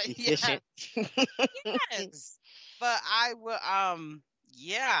 But Efficient. yes. But I will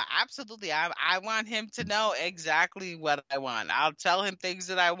yeah, absolutely. I want him to know exactly what I want. I'll tell him things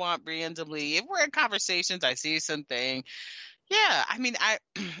that I want randomly. If we're in conversations, I see something. Yeah, I mean,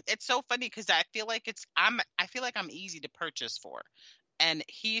 it's so funny because I feel like I'm easy to purchase for, and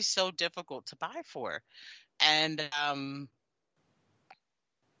he's so difficult to buy for, and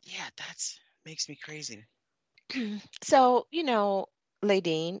yeah, that's makes me crazy. So,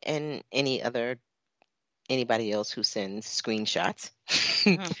 Ladine and anybody else who sends screenshots.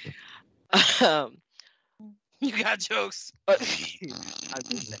 You got jokes.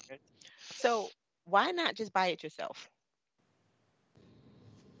 So why not just buy it yourself?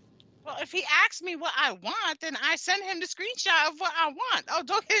 Well, if he asks me what I want, then I send him the screenshot of what I want. Oh,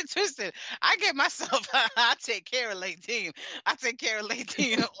 don't get it twisted. I get myself, I take care of Ladine. I take care of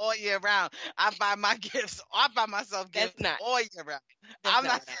Ladine all year round. I buy my gifts. I buy myself gifts all year round. I'm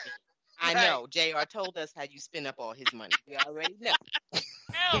not. I know. JR told us how you spend up all his money. We already know.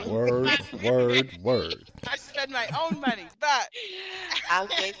 Word. I spend my own money, but I'm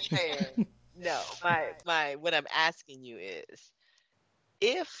just saying. No, my what I'm asking you is,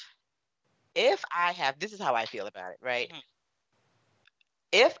 if I have, this is how I feel about it, right? Mm-hmm.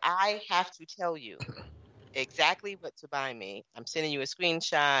 If I have to tell you exactly what to buy me, I'm sending you a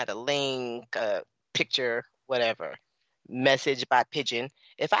screenshot, a link, a picture, whatever, message by pigeon.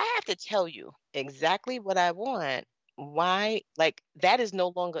 If I have to tell you exactly what I want, why, like, that is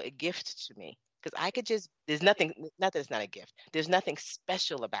no longer a gift to me. Because I could just, there's nothing, not that it's not a gift. There's nothing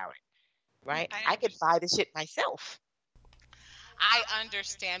special about it, right? I could buy the shit myself. I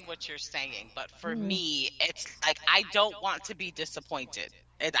understand what you're saying, but for me, it's like I don't want to be disappointed.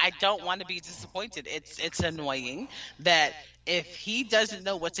 I don't want to be disappointed. It's annoying that if he doesn't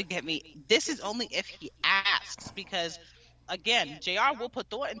know what to get me, this is only if he asks, because again, JR will put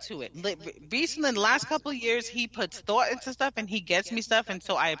thought into it. Recently, in the last couple of years, he puts thought into stuff and he gets me stuff. And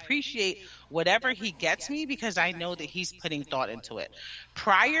so I appreciate whatever he gets me because I know that he's putting thought into it.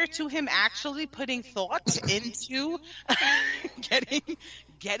 Prior to him actually putting thought into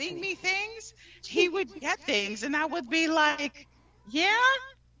getting me things, he would get things and I would be like, yeah.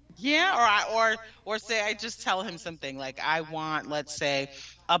 Or say I just tell him something like I want, let's say,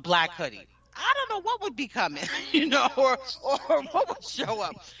 a black hoodie. I don't know what would be coming, or what would show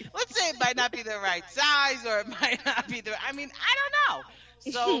up. Let's say it might not be the right size, or it might not be I don't know.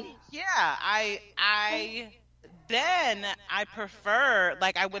 So yeah, I prefer,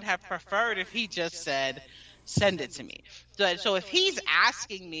 like I would have preferred if he just said, send it to me. So if he's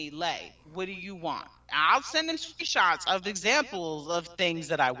asking me, Lay, what do you want? I'll send him screenshots of examples of things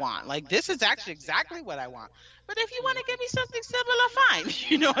that I want. Like, this is actually exactly what I want. But if you want to give me something similar, fine.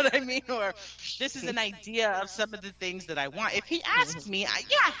 You know what I mean? Or this is an idea of some of the things that I want. If he asks me,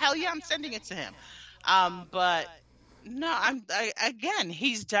 hell yeah, I'm sending it to him. But no, again,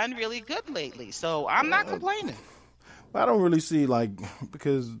 he's done really good lately. So I'm not complaining. I don't really see,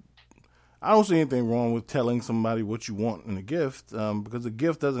 because I don't see anything wrong with telling somebody what you want in a gift, because a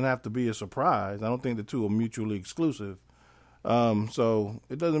gift doesn't have to be a surprise. I don't think the two are mutually exclusive. So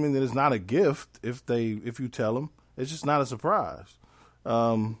it doesn't mean that it's not a gift if you tell them. It's just not a surprise.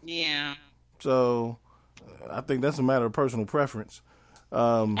 Yeah. So I think that's a matter of personal preference.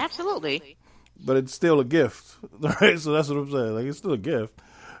 Absolutely. But it's still a gift, right? So that's what I'm saying. Like, it's still a gift.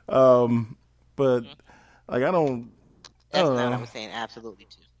 But like, I don't That's know. not what I'm saying. Absolutely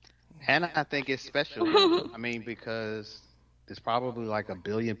too. And I think it's special. I mean, because there's probably like 1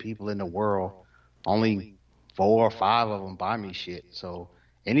 billion people in the world. Only 4 or 5 of them buy me shit. So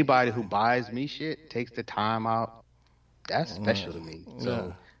anybody who buys me shit, takes the time out, that's special to me.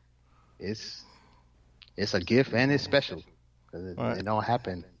 So it's a gift and it's special because it don't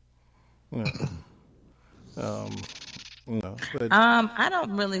happen. Yeah. But I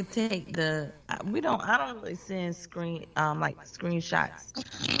don't really take I don't really send screenshots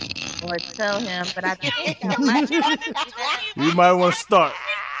or tell him, but I think I might. You might want to start.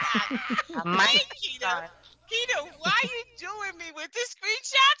 I might start. Keita, why are you doing me with the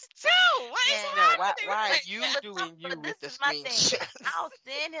screenshots too? Why are you doing you with the screenshots? I'll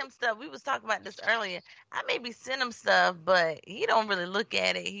send him stuff. We was talking about this earlier. I maybe send him stuff, but he don't really look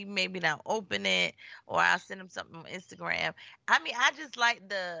at it. He maybe not open it, or I'll send him something on Instagram. I mean, I just like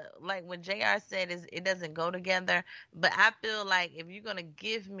what JR said is it doesn't go together. But I feel like if you're gonna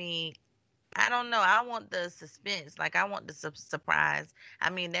give me, I don't know, I want the suspense. Like, I want the surprise. I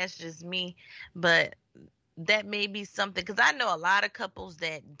mean, that's just me, but that may be something, because I know a lot of couples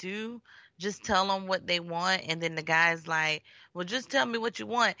that do just tell them what they want, and then the guy's like, well, just tell me what you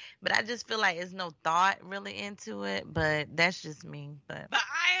want. But I just feel like there's no thought really into it, but that's just me. But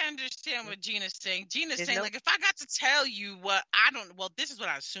I understand what Gina's saying. Gina's saying, like, if I got to tell you this is what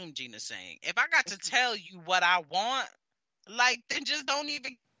I assume Gina's saying. If I got to tell you what I want, like, then just don't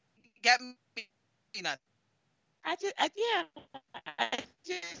even get me nothing. I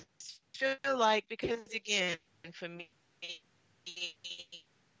just feel like, because again, for me,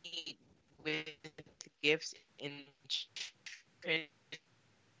 with gifts intrinsic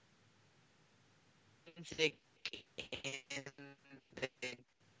in the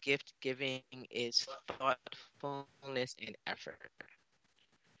gift giving is thoughtfulness and effort.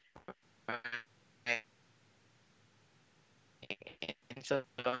 Right? And so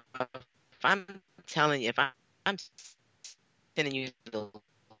if I'm telling you, if I'm sending you the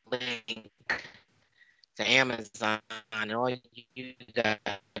link to Amazon, and all you got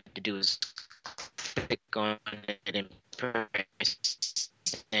to do is click on it and press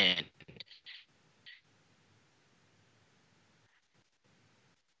send.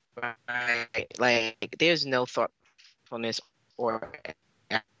 Right, like there's no thoughtfulness or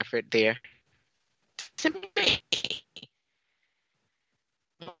effort there to me.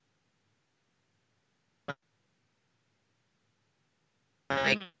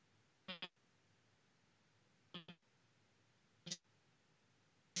 Like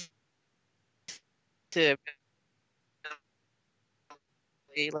to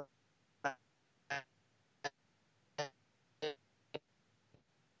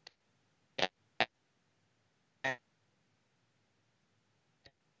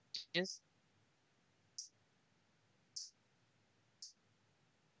just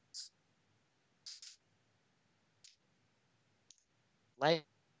like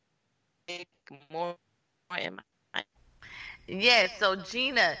more am I? Yes, so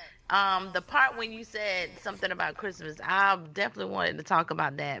Gina, the part when you said something about Christmas, I definitely wanted to talk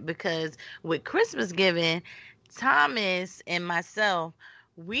about that because with Christmas giving, Thomas and myself,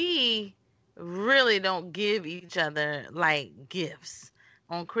 we really don't give each other like gifts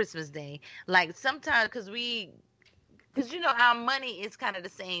on Christmas Day. Like sometimes, because you know our money is kind of the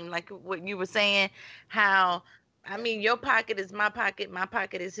same, like what you were saying, how I mean your pocket is my pocket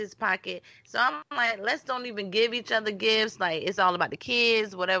is his pocket. So I'm like, let's don't even give each other gifts. Like it's all about the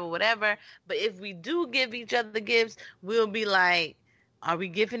kids, whatever. But if we do give each other gifts, we'll be like, are we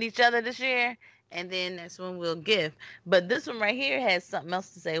gifting each other this year? And then that's when we'll give. But this one right here has something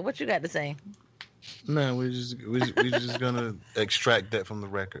else to say. What you got to say? No, we're just gonna extract that from the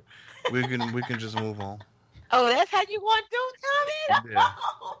record. We can just move on. Oh, that's how you want to do it, Tommy? Yeah.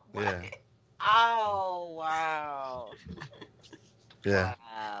 Oh, Yeah. Oh, wow. Yeah.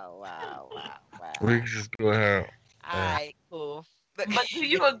 Wow. We can just go ahead. All right, cool. But do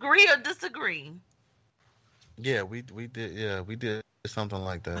you agree or disagree? Yeah, we did. Yeah, we did something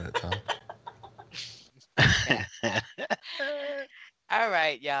like that, Tom. All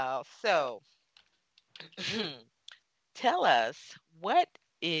right, y'all. So, tell us what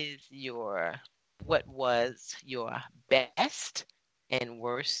was your best and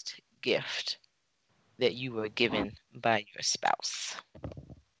worst gift that you were given by your spouse?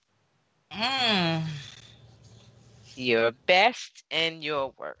 Your best and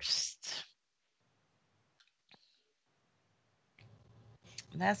your worst.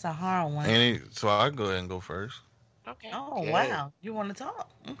 That's a hard one. So I'll go ahead and go first. Okay. Oh, wow. You want to talk?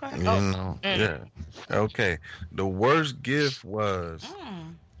 Okay. You know, yeah. Okay. The worst gift was.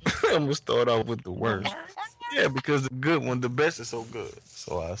 I'm gonna start off with the worst. Yeah, because the good one, the best is so good.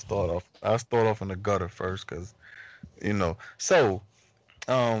 So I start off in the gutter first, because, you know. So,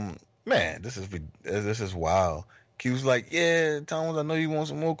 man, this is wild. Q was like, yeah, Thomas, I know you want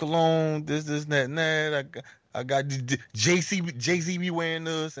some more cologne. This, that, and that. I got Jay-Z be wearing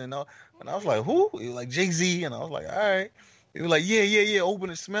this, and I was like, who? He was like, Jay-Z, and I was like, all right. He was like, yeah, open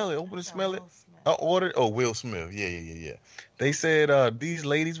and smell it. I ordered, Will Smith, yeah. They said these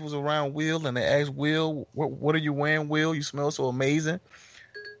ladies was around Will, and they asked Will, what are you wearing, Will? You smell so amazing.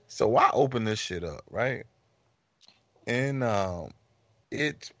 So I opened this shit up, right? And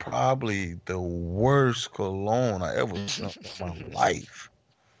it's probably the worst cologne I ever smelled in my life.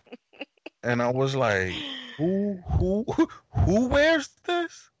 And I was like, who wears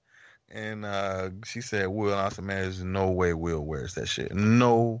this? And she said, Will. And I said, man, there's no way Will wears that shit.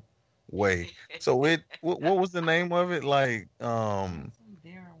 No way. So what was the name of it? Like some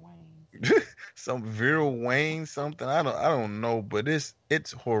Vera Wayne something. I don't know, but it's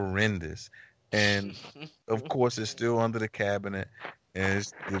horrendous. And of course it's still under the cabinet, and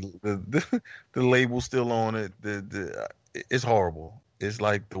it's the label's still on it. It's horrible. It's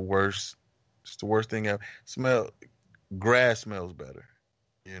like the worst. It's the worst thing ever. Grass smells better,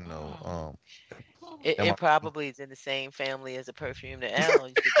 you know. It probably is in the same family as a perfume that Al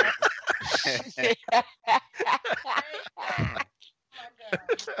used to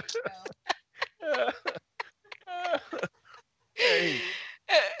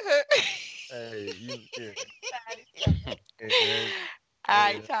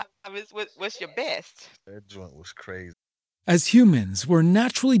right, Thomas, what's your best? That joint was crazy. As humans, we're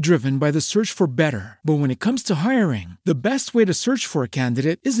naturally driven by the search for better. But when it comes to hiring, the best way to search for a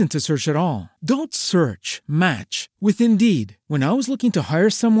candidate isn't to search at all. Don't search, match with Indeed. When I was looking to hire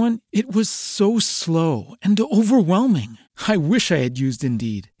someone, it was so slow and overwhelming. I wish I had used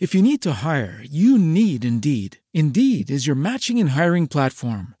Indeed. If you need to hire, you need Indeed. Indeed is your matching and hiring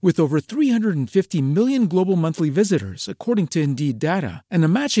platform with over 350 million global monthly visitors, according to Indeed data, and a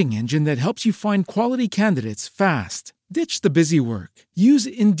matching engine that helps you find quality candidates fast. Ditch the busy work. Use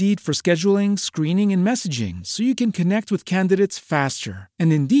Indeed for scheduling, screening, and messaging so you can connect with candidates faster.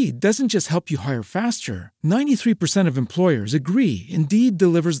 And Indeed doesn't just help you hire faster. 93% of employers agree Indeed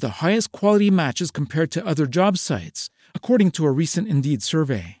delivers the highest quality matches compared to other job sites, according to a recent Indeed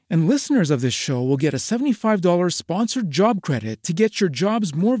survey. And listeners of this show will get a $75 sponsored job credit to get your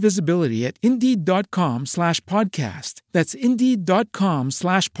jobs more visibility at Indeed.com/podcast. That's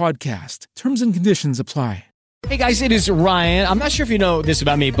Indeed.com/podcast. Terms and conditions apply. Hey guys, it is Ryan. I'm not sure if you know this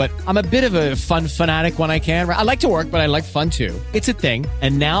about me, but I'm a bit of a fun fanatic when I can. I like to work, but I like fun too. It's a thing.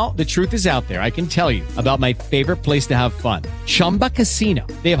 And now the truth is out there. I can tell you about my favorite place to have fun. Chumba Casino.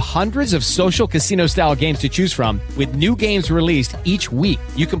 They have hundreds of social casino style games to choose from with new games released each week.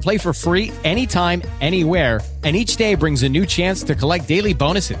 You can play for free anytime, anywhere. And each day brings a new chance to collect daily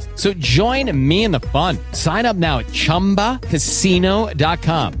bonuses. So join me in the fun. Sign up now at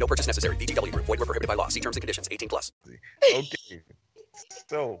ChumbaCasino.com. No purchase necessary. VGW. Void where prohibited by law. See terms and conditions. 18+. Okay.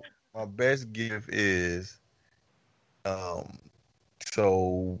 So my best gift is, my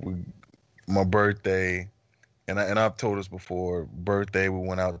birthday, and I've told us before. Birthday, we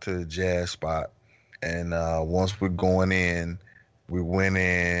went out to the jazz spot, and once we're going in. We went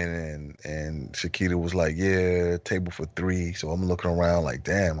in and Shakita was like, yeah, table for 3. So I'm looking around like,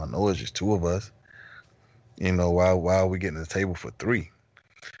 damn, I know it's just 2 of us. You know, why are we getting a table for 3?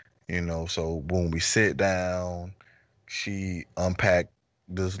 You know, so when we sit down, she unpacked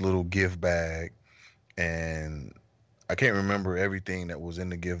this little gift bag, and I can't remember everything that was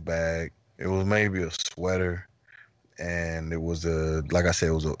in the gift bag. It was maybe a sweater, and it was like I said,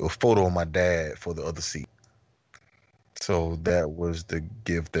 it was a photo of my dad for the other seat. So that was the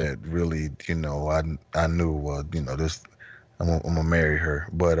gift that really, you know, I knew, you know, this, I'm gonna marry her.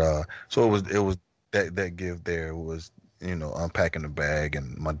 But so it was that gift there was, you know, unpacking the bag,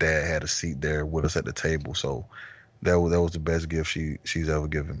 and my dad had a seat there with us at the table. So that was the best gift she's ever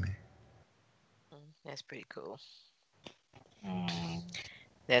given me. That's pretty cool.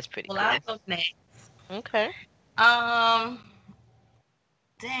 That's pretty cool. I'll go next. Okay.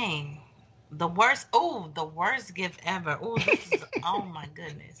 Dang. The worst gift ever. Oh, this is, oh my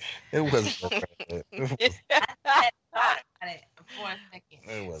goodness. It wasn't I had thought about it for a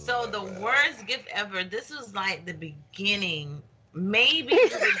second. So the worst gift ever, this was like the beginning. Maybe we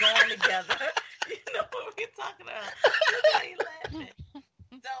were going together. You know what we're talking about. Why are you laughing?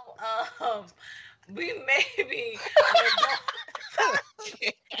 So, we maybe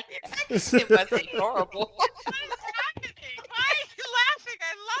it must be horrible. Why are you laughing?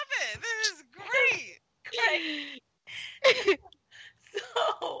 I love it. This is great.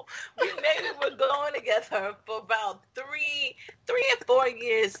 So we maybe were going together for about 3 or 4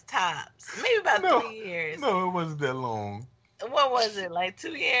 years tops.Maybe about 3 years. No, it wasn't that long. What was it, like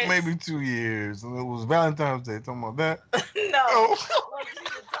 2 years? Maybe 2 years. And it was Valentine's Day. Talking about that? No. Oh. What you were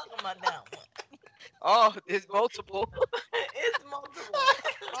talking about that one? Oh, it's multiple. It's multiple.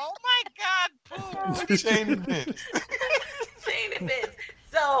 Oh my God, Pooh. Chain events. Chain events.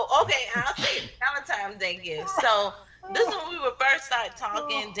 So, okay, I'll say Valentine's Day gift. So, this is when we would first start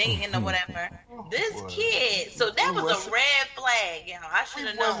talking, dating, or whatever. This kid, so that was a red flag, y'all. I should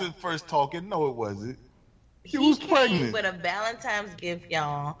have known. It wasn't first talking. No, it wasn't. He was pregnant. Came with a Valentine's gift,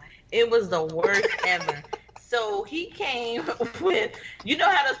 y'all. It was the worst ever. So he came with, you know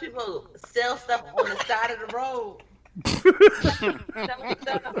how those people sell stuff on the side of the road? So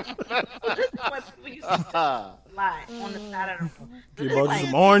this is what people used to sell a lot on the side of the road. So you bought like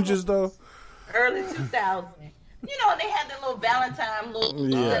some oranges, though? Early 2000. You know, they had the little Valentine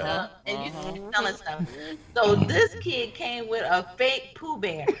set up, and you can be selling stuff. So this kid came with a fake Pooh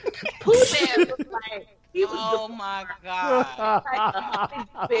Bear. Pooh Bear was like, he was oh my God.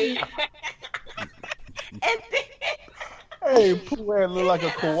 And then, hey, Pooh Bear look like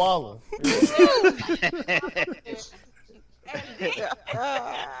a koala. So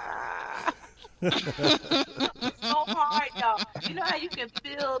hard, y'all. You know how you can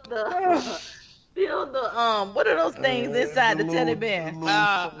feel the what are those things inside the teddy bear?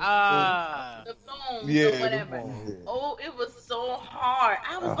 The bones or whatever. Oh, it was so hard.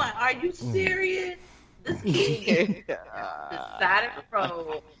 I was like, are you serious? this kid the side of the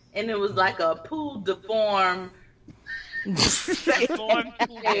road, and it was like a pool deformed. It was a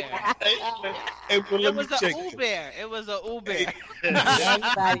Uber. It was a Uber.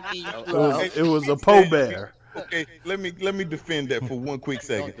 It was a Poe Bear. Okay, let me defend that for one quick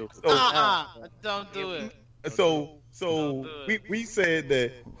second. Don't do it. So we said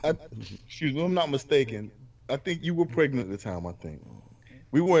that. Excuse me, I'm not mistaken. I think you were pregnant at the time. I think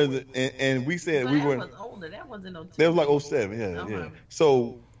we weren't, and we said we weren't. That was older. That wasn't no. That was like 07. Yeah.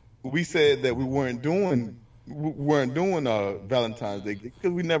 So we said that we weren't doing Valentine's Day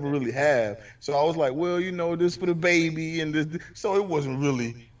because we never really have. So I was like, well, this for the baby, and this. So it wasn't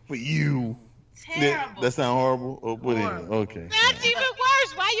really for you. Terrible. That sound horrible? Okay. That's even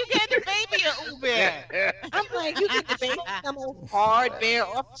worse. Why you getting the baby an Uber? I'm like, you get the baby some old hard bear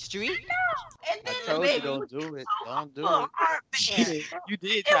off the street? No. And then I told the you baby don't do it. Don't do was it. You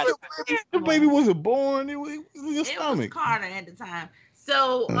did try to. The baby wasn't born. It was in your stomach. It was Carter at the time.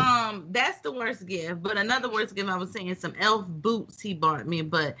 So that's the worst gift. But another worst gift, I was saying some elf boots he bought me,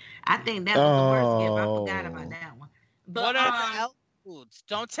 but I think that was the worst gift. I forgot about that one. But what are the elf boots?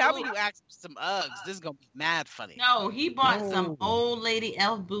 Don't tell me you asked for some Uggs. This is gonna be mad funny. No, he bought some old lady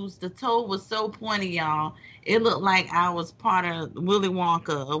elf boots. The toe was so pointy, y'all. It looked like I was part of Willy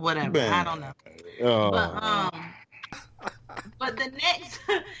Wonka or whatever. Man. I don't know. But the next,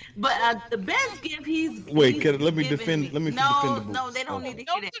 the best gift Wait, let me defend the boots. No, they don't need to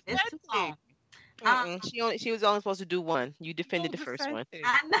hear that. It's too long. She was only supposed to do one. You defended the first one.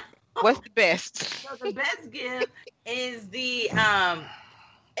 I know. What's the best? So the best gift is the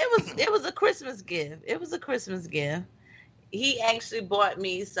it was a Christmas gift. It was a Christmas gift. He actually bought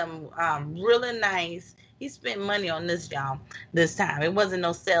me some really nice. He spent money on this, y'all, this time. It wasn't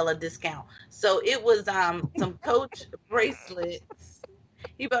no sale or discount. So it was some Coach bracelets.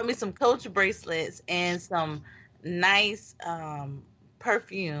 He bought me some Coach bracelets and some nice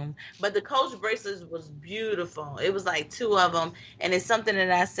perfume. But the Coach bracelets was beautiful. It was like 2 of them, and it's something that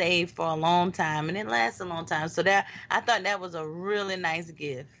I saved for a long time, and it lasts a long time. So that I thought that was a really nice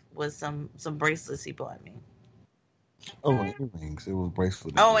gift. Was some bracelets he bought me. Oh, earrings. It was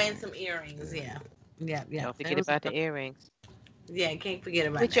bracelets. Oh, and some earrings. Yeah. Don't forget about the earrings. Yeah, can't forget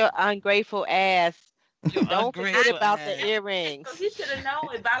about With that. your ungrateful ass. Don't forget ungrateful about ass. the earrings. He should have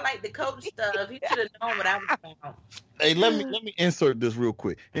known. If I like the Coach stuff, he should have known what I was about. Hey, let me insert this real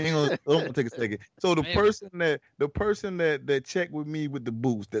quick. I'm gonna take a second. So the person that checked with me with the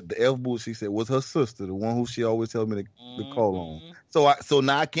boots, the elf boots, she said was her sister, the one who she always tells me to call on. So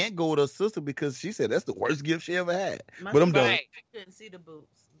now I can't go with her sister because she said that's the worst gift she ever had. But I'm done. I couldn't see the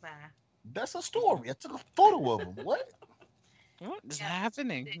boots. Bye. That's a story. I took a photo of them. What? What is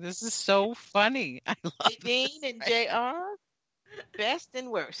happening? This is so funny. I love Dean and JR, best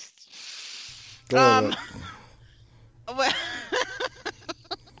and worst. Well,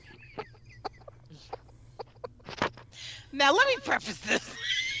 now let me preface this.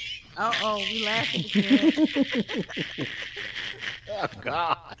 We laughing again. Oh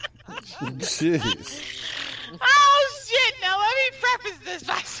God. Jeez. Oh shit! Now let me preface this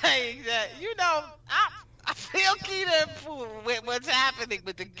by saying that I feel Keita with what's happening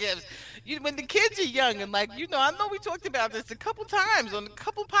with the gifts. When the kids are young and I know we talked about this a couple times on a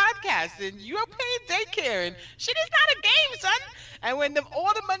couple podcasts, and you're paying daycare and shit is not a game, son. And when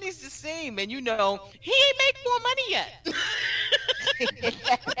all the money's the same, and he ain't make more money yet.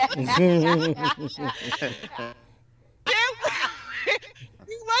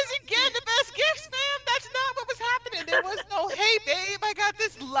 He wasn't getting the best gifts, man. That's not what was happening. There was no, hey, babe, I got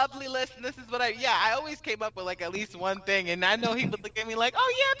this lovely list, and this is what I always came up with, at least one thing, and I know he would look at me like,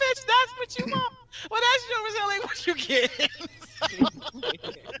 oh, yeah, bitch, that's what you want. Well, that's sure really what you get.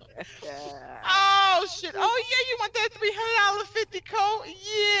 Oh, shit. Oh, yeah, you want that $350 coat?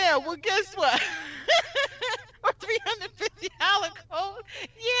 Yeah, well, guess what? Or $350 coat?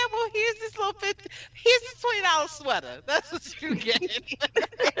 Yeah, well, here's this $20 sweater. That's what you get.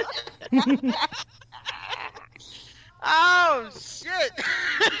 Oh, shit.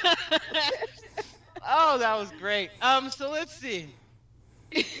 Oh, that was great. So let's see.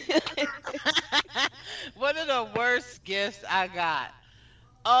 What are the worst gifts I got?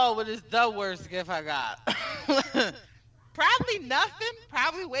 Oh, what is the worst gift I got? Probably nothing.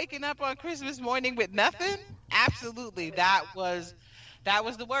 Probably waking up on Christmas morning with nothing. Absolutely. That was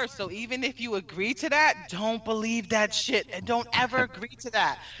the worst. So even if you agree to that, don't believe that shit and don't ever agree to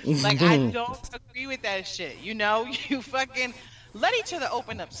that. I don't agree with that shit. You fucking let each other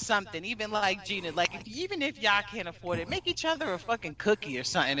open up something. Even like Gina, like even if y'all can't afford it, make each other a fucking cookie or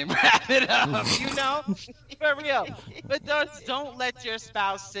something and wrap it up. You know, for real. But don't let your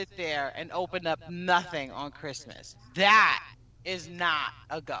spouse sit there and open up nothing on Christmas. That is not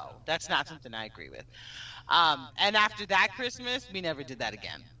a go. That's not something I agree with. And after that Christmas, we never did that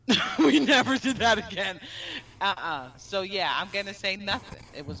again. We never did that again. So yeah, I'm gonna say nothing.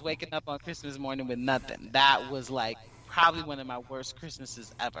 It was waking up on Christmas morning with nothing. That was like probably one of my worst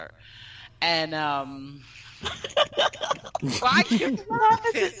Christmases ever. And why you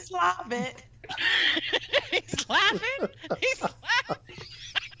Stop it. He's laughing. He's laughing.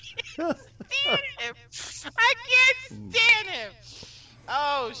 I can't stand him.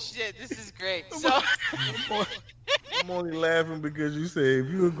 Oh shit, this is great. So I'm only laughing because you say if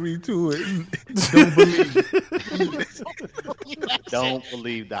you agree to it, don't believe. Don't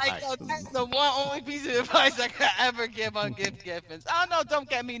believe the hype. That's the only piece of advice I could ever give on gift giving. Oh no, don't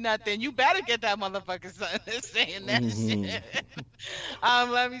get me nothing. You better get that motherfucker something saying that shit.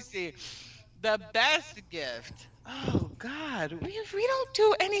 Let me see. The best gift. Oh God, we don't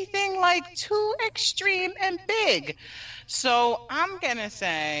do anything like too extreme and big. So I'm gonna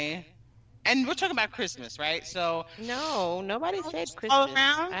say, and we're talking about Christmas, right? So no, nobody said Christmas. All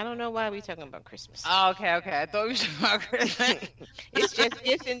around? I don't know why we're talking about Christmas. Oh, okay. I thought we were talking about Christmas. It's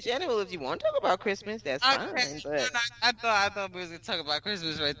just in general. If you want to talk about Christmas, that's fine. But I thought we was gonna talk about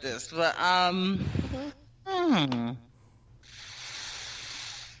Christmas right this, but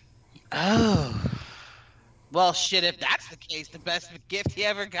Oh. Well, shit, if that's the case, the best gift he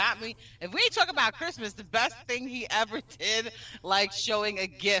ever got me, if we talk about Christmas, the best thing he ever did, like showing a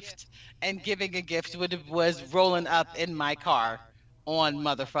gift and giving a gift, was rolling up in my car on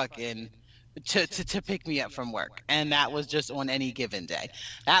motherfucking to pick me up from work. And that was just on any given day.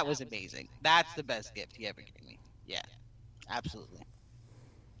 That was amazing. That's the best gift he ever gave me. Yeah, absolutely.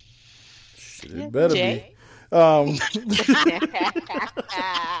 Shit, it better be.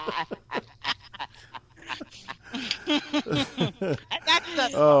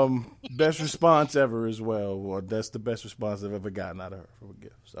 Best response ever as well. Well, that's the best response I've ever gotten out of her from a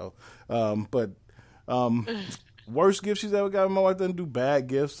gift. So, worst gift she's ever gotten. My wife doesn't do bad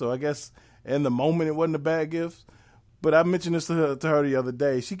gifts, so I guess in the moment it wasn't a bad gift. But I mentioned this to her the other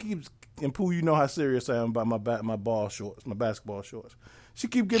day. She keeps, and Pooh, you know how serious I am about my ball shorts, my basketball shorts. She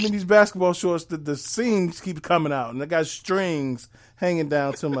keep giving me these basketball shorts that the seams keep coming out, and I got strings hanging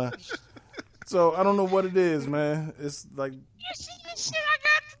down to my. So I don't know what it is, man. It's like you see this shit I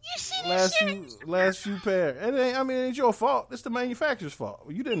got. You see this last few pair. It ain't your fault. It's the manufacturer's fault.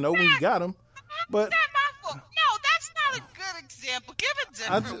 You didn't know when you got them, but that's not my fault. No, that's not a good example. Give a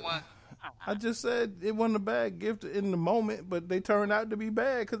different one. I just said it wasn't a bad gift in the moment, but they turned out to be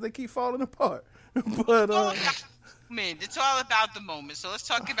bad because they keep falling apart. But it's all about the moment. So let's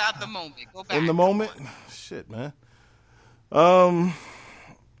talk about the moment. Go back. In the moment, shit, man.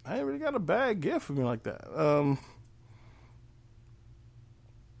 I ain't really got a bad gift for me like that.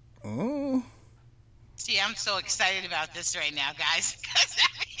 See, I'm so excited about this right now, guys.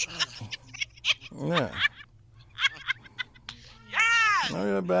 Yeah. Yes! Not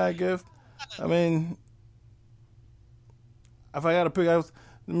really a bad gift. I mean, if I got to pick out,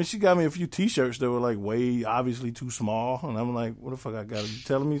 she got me a few T-shirts that were like way obviously too small, and I'm like, what the fuck I got? You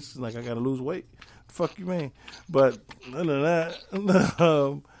telling me like I got to lose weight? The fuck you mean? But other than that,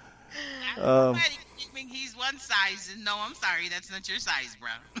 he's one size, and no, I'm sorry, that's not your size, bro.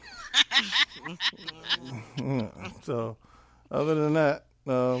 So, other than that,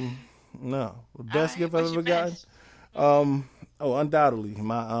 no. The best gift I've ever gotten. Undoubtedly,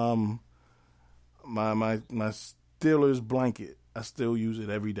 my Steelers blanket. I still use it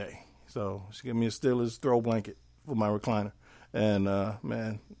every day. So she gave me a Steelers throw blanket for my recliner, and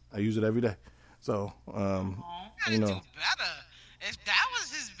man, I use it every day. So you know, do better. If that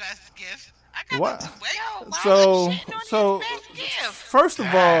was his best gift, I got what? To do way so first of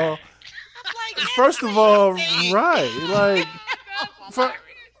all, right? Like,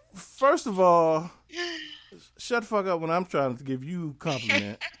 first of all, shut the fuck up when I'm trying to give you a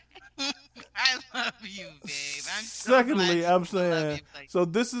compliment. I love you, babe. Secondly, I'm saying, so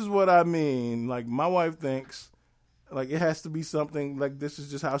this is what I mean. Like, my wife thinks, like, it has to be something, like, this is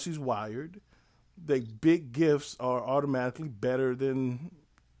just how she's wired. Like, big gifts are automatically better than,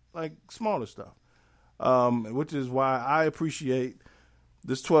 like, smaller stuff. Which is why I appreciate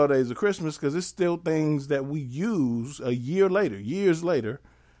this 12 Days of Christmas, because it's still things that we use years later,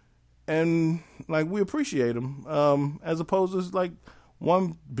 and, like, we appreciate them, as opposed to, like,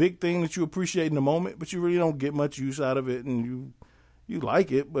 one big thing that you appreciate in the moment, but you really don't get much use out of it, and you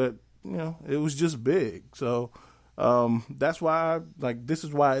like it, but, you know, it was just big. So, That's why, this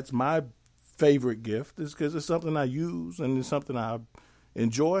is why it's my favorite gift, is because it's something I use and it's something I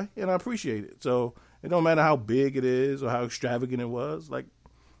enjoy and I appreciate it. So it don't matter how big it is or how extravagant it was.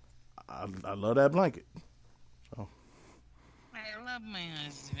 I love that blanket. So. I love my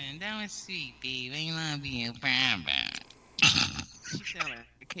husband. That was sweet, babe. I love you. Bye bye. She sound like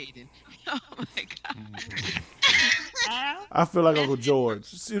Kaden. Oh my god. I feel like Uncle George.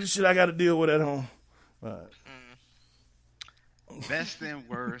 See the shit I got to deal with at home. Right. Best and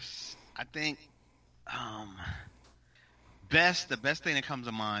worst. I think the best thing that comes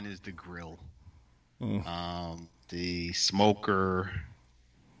to mind is the grill. The smoker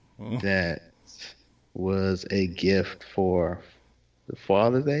that was a gift for the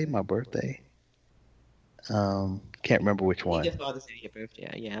Father's Day, my birthday. Can't remember which one. Your Father's Day, your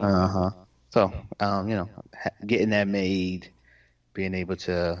birthday, yeah. So, getting that made, being able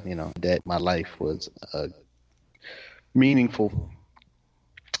to, that my life was meaningful.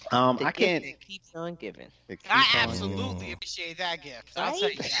 I can't. It keeps on giving. I absolutely appreciate that gift. I'll tell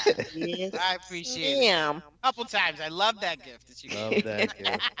you that. Yes. I appreciate it. A couple times. I love that gift that you gave. Love that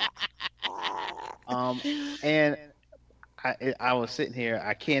gift. And I was sitting here.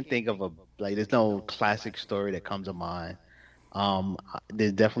 I can't think of there's no classic story that comes to mind.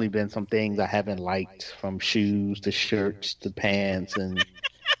 There's definitely been some things I haven't liked, from shoes to shirts to pants, and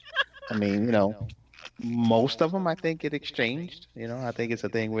I mean, most of them I think get exchanged. I think it's a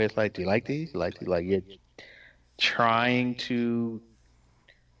thing where it's like, do you like these? Like you're trying to,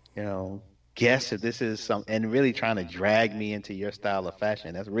 guess if this is some, and really trying to drag me into your style of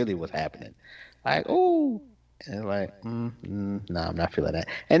fashion. That's really what's happening. Like, ooh, and like, no, I'm not feeling that.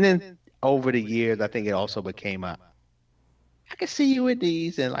 And then over the years, I think it also became I can see you with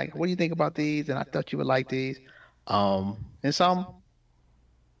these, and like, what do you think about these? And I thought you would like these. And some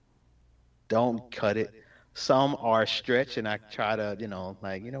don't cut it. Some are stretch, and I try to, you know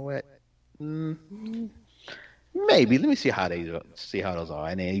what? Maybe let me see how those are,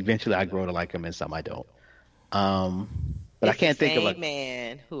 and then eventually I grow to like them, and some I don't. But I can't think of a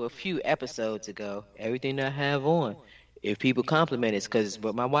man who a few episodes ago, everything I have on, if people compliment it's because it's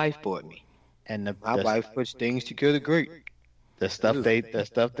what my wife bought me, and my wife puts things together great. The stuff they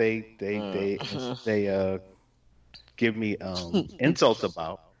give me insults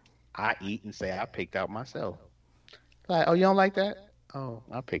about, I eat and say I picked out myself. Like, oh, you don't like that? Oh,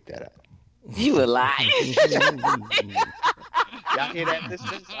 I picked that up. You a lie. Y'all hear that,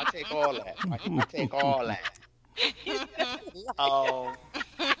 listeners? I take all that. I take all that.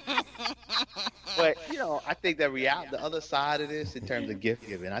 But I think that the other side of this, in terms of gift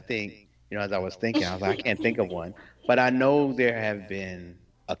giving, I think, as I was thinking, I was like, I can't think of one, but I know there have been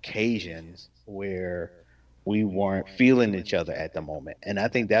occasions where we weren't feeling each other at the moment, and I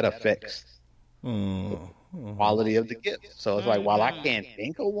think that affects the quality of the gift. So it's like, while I can't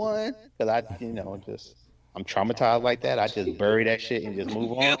think of one, because I'm traumatized like that, I just bury that shit and just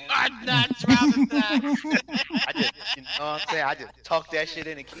move on. I'm not traumatized. I just tuck that shit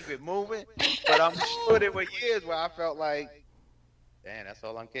in and keep it moving. But I'm sure there were years where I felt like, damn, that's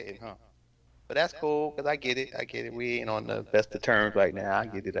all I'm getting, huh? But that's cool, because I get it. We ain't on the best of terms right now. I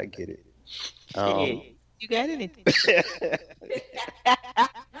get it. You got anything?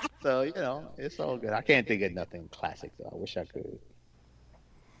 So, it's all good. I can't think of nothing classic, though. I wish I could.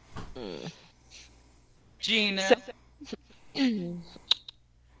 Gina.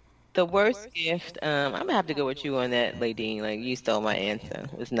 The worst gift, I'm going to have to go with you on that, Ladine. Like, you stole my answer.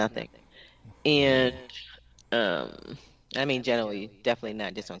 It was nothing. And, I mean, generally, definitely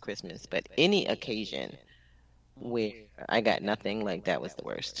not just on Christmas, but any occasion where I got nothing, like, that was the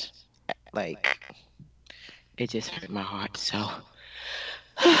worst. Like, it just hurt my heart. So,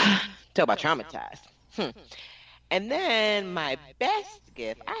 talk about traumatized. And then my best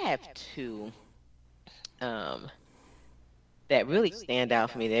gift, I have two that really stand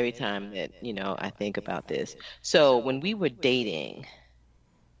out for me every time that, I think about this. So when we were dating,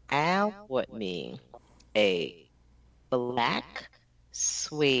 Al bought me a black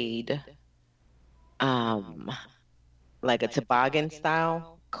suede, like a toboggan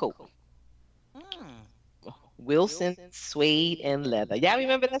style coat. Wilson suede and leather. Y'all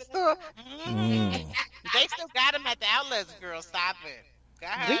remember that store? They still got them at the outlets, girl. Stop it. Go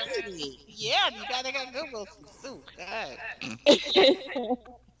ahead. Really? Yeah, they got good Wilson suit. Go ahead.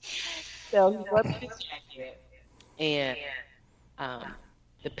 So he bought me this jacket, and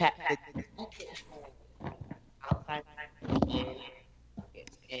the outside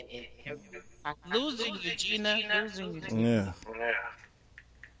and losing you, Gina. Yeah.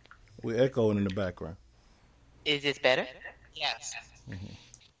 We're echoing in the background. Is this better? Yes.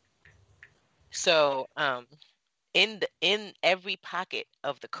 So, in every pocket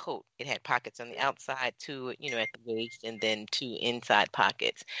of the coat, it had pockets on the outside, two, at the waist, and then two inside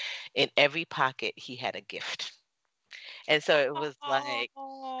pockets. In every pocket, he had a gift. And so it was like,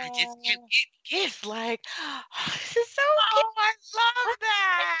 I just kept getting gifts. Like, this is so cute. Oh, I love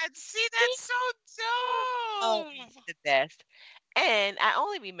that. See, that's so dope. Oh, it's the best. And I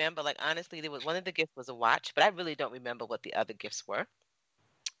only remember, like, honestly, there was one of the gifts was a watch, but I really don't remember what the other gifts were.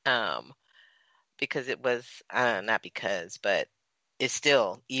 Because it was not because, but it's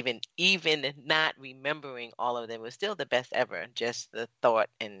still even not remembering all of them was still the best ever. Just the thought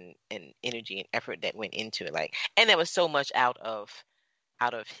and energy and effort that went into it, like, and there was so much out of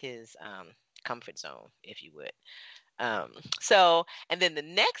his comfort zone, if you would. So, and then the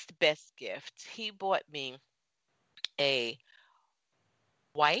next best gift, he bought me a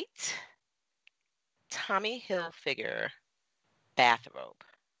white Tommy Hilfiger bathrobe.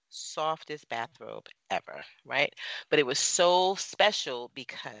 Softest bathrobe ever, right? But it was so special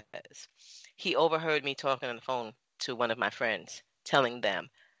because he overheard me talking on the phone to one of my friends, telling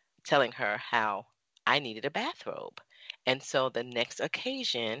her how I needed a bathrobe. And so the next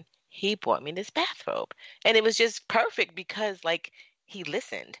occasion, he bought me this bathrobe. And it was just perfect because, like, he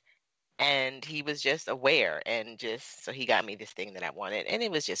listened and he was just aware, and just so he got me this thing that I wanted, and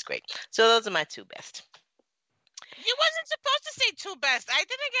it was just great. So those are my two best. You wasn't supposed to say two best. I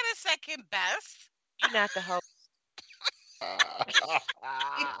didn't get a second best. You're not the host.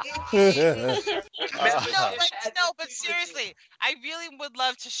 But seriously, I really would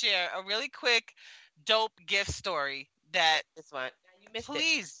love to share a really quick, dope gift story that. This one. You missed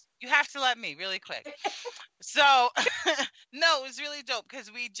Please. You have to let me really quick. So, no, it was really dope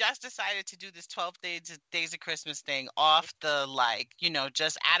because we just decided to do this 12 days of Christmas thing off the, like,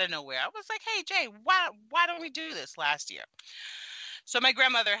 just out of nowhere. I was like, hey, Jay, why don't we do this last year? So my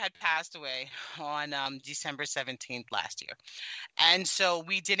grandmother had passed away on December 17th last year. And so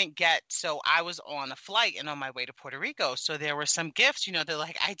I was on a flight and on my way to Puerto Rico. So there were some gifts, that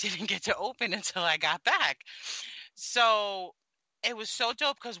like I didn't get to open until I got back. So it was so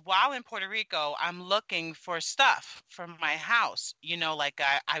dope because while in Puerto Rico, I'm looking for stuff for my house. Like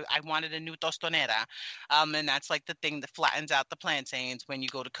I wanted a new tostonera, and that's like the thing that flattens out the plantains when you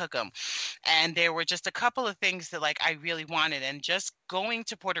go to cook them. And there were just a couple of things that like I really wanted. And just going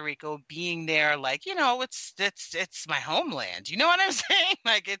to Puerto Rico, being there, like, it's my homeland. You know what I'm saying?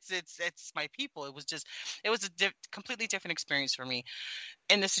 Like it's my people. It was a completely different experience for me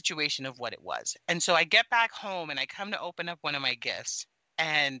in the situation of what it was. And so I get back home and I come to open up one of my gifts,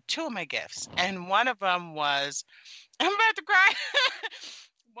 and two of my gifts. And one of them was, I'm about to cry.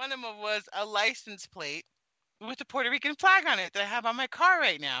 One of them was a license plate with the Puerto Rican flag on it that I have on my car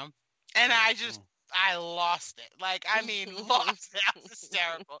right now. And I lost it. Like, I mean, lost it. I was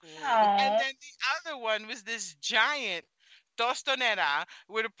hysterical. And then the other one was this giant tostonera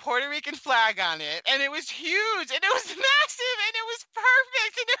with a Puerto Rican flag on it, and it was huge, and it was massive, and it was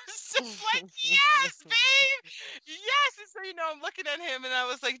perfect, and it was just like, yes, babe, yes. And so, I'm looking at him, and I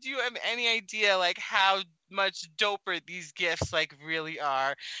was like, do you have any idea, like, how much doper these gifts, like, really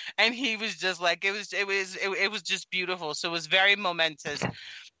are? And he was just like, it was just beautiful. So it was very momentous.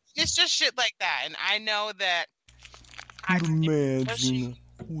 It's just shit like that, and I know that. Who the man, Gina?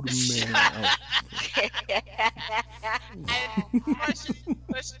 Who the man?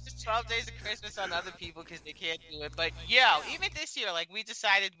 Pushing 12 days of Christmas on other people because they can't do it. But even this year, like, we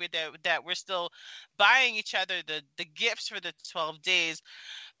decided that we're still buying each other the gifts for the 12 days,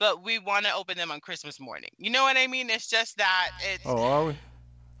 but we want to open them on Christmas morning. You know what I mean? It's just that it's. Oh, are we?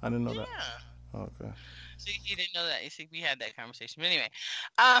 I didn't know that. Okay. So you didn't know that. You see, we had that conversation. But anyway,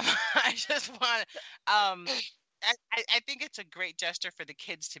 I just want I think it's a great gesture for the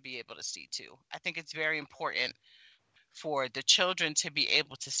kids to be able to see too. I think it's very important for the children to be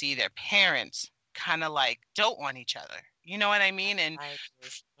able to see their parents kind of like dote on each other. You know what I mean? And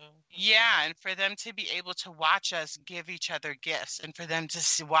and for them to be able to watch us give each other gifts, and for them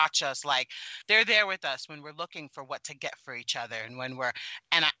to watch us like they're there with us when we're looking for what to get for each other, and when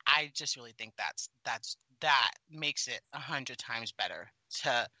I just really think that makes it 100 times better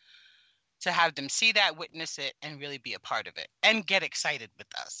to have them see that, witness it, and really be a part of it and get excited with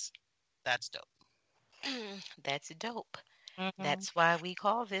us. That's dope. That's dope. Mm-hmm. That's why we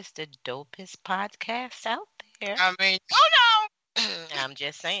call this the dopest podcast out there. I mean, no. I'm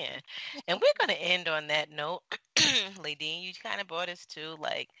just saying. And we're going to end on that note. Ladine, you kind of brought us to,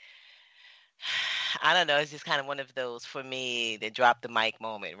 like, I don't know, it's just kind of one of those, for me, the drop the mic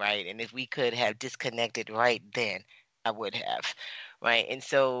moment, right? And if we could have disconnected right then, I would have, right? And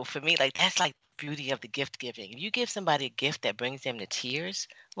so for me, like, that's like beauty of the gift giving. If you give somebody a gift that brings them to tears,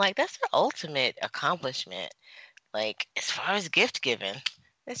 like, that's the ultimate accomplishment. Like, as far as gift giving,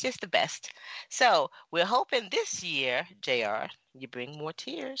 it's just the best. So we're hoping this year, JR, you bring more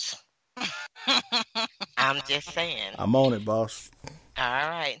tears. I'm just saying. I'm on it, boss. All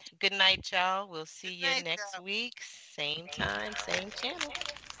right. Good night, y'all. We'll see you next week. Same time, same channel.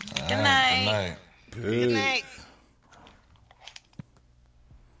 Good night. Good night.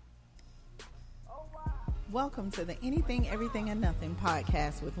 Welcome to the Anything, Everything, and Nothing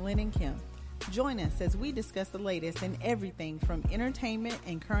podcast with Lynn and Kim. Join us as we discuss the latest in everything from entertainment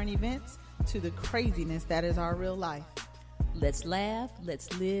and current events to the craziness that is our real life. Let's laugh,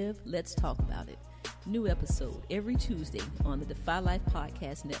 let's live, let's talk about it. New episode every Tuesday on the Defy Life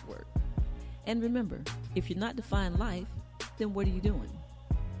Podcast Network. And remember, if you're not defying life, then what are you doing?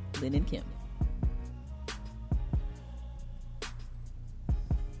 Lynn and Kim.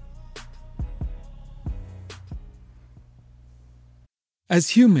 As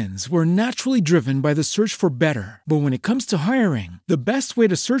humans, we're naturally driven by the search for better. But when it comes to hiring, the best way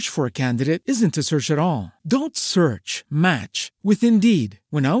to search for a candidate isn't to search at all. Don't search, match with Indeed.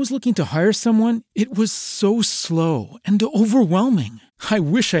 When I was looking to hire someone, it was so slow and overwhelming. I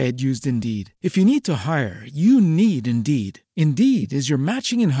wish I had used Indeed. If you need to hire, you need Indeed. Indeed is your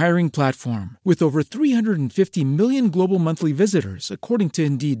matching and hiring platform with over 350 million global monthly visitors, according to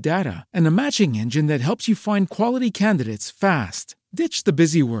Indeed data, and a matching engine that helps you find quality candidates fast. Ditch the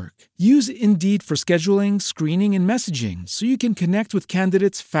busy work. Use Indeed for scheduling, screening, and messaging so you can connect with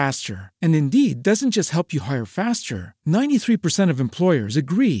candidates faster. And Indeed doesn't just help you hire faster. 93% of employers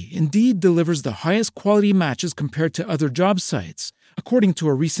agree Indeed delivers the highest quality matches compared to other job sites, according to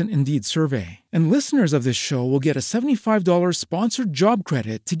a recent Indeed survey. And listeners of this show will get a $75 sponsored job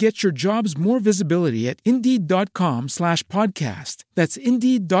credit to get your jobs more visibility at Indeed.com/podcast. That's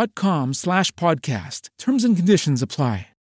Indeed.com/podcast. Terms and conditions apply.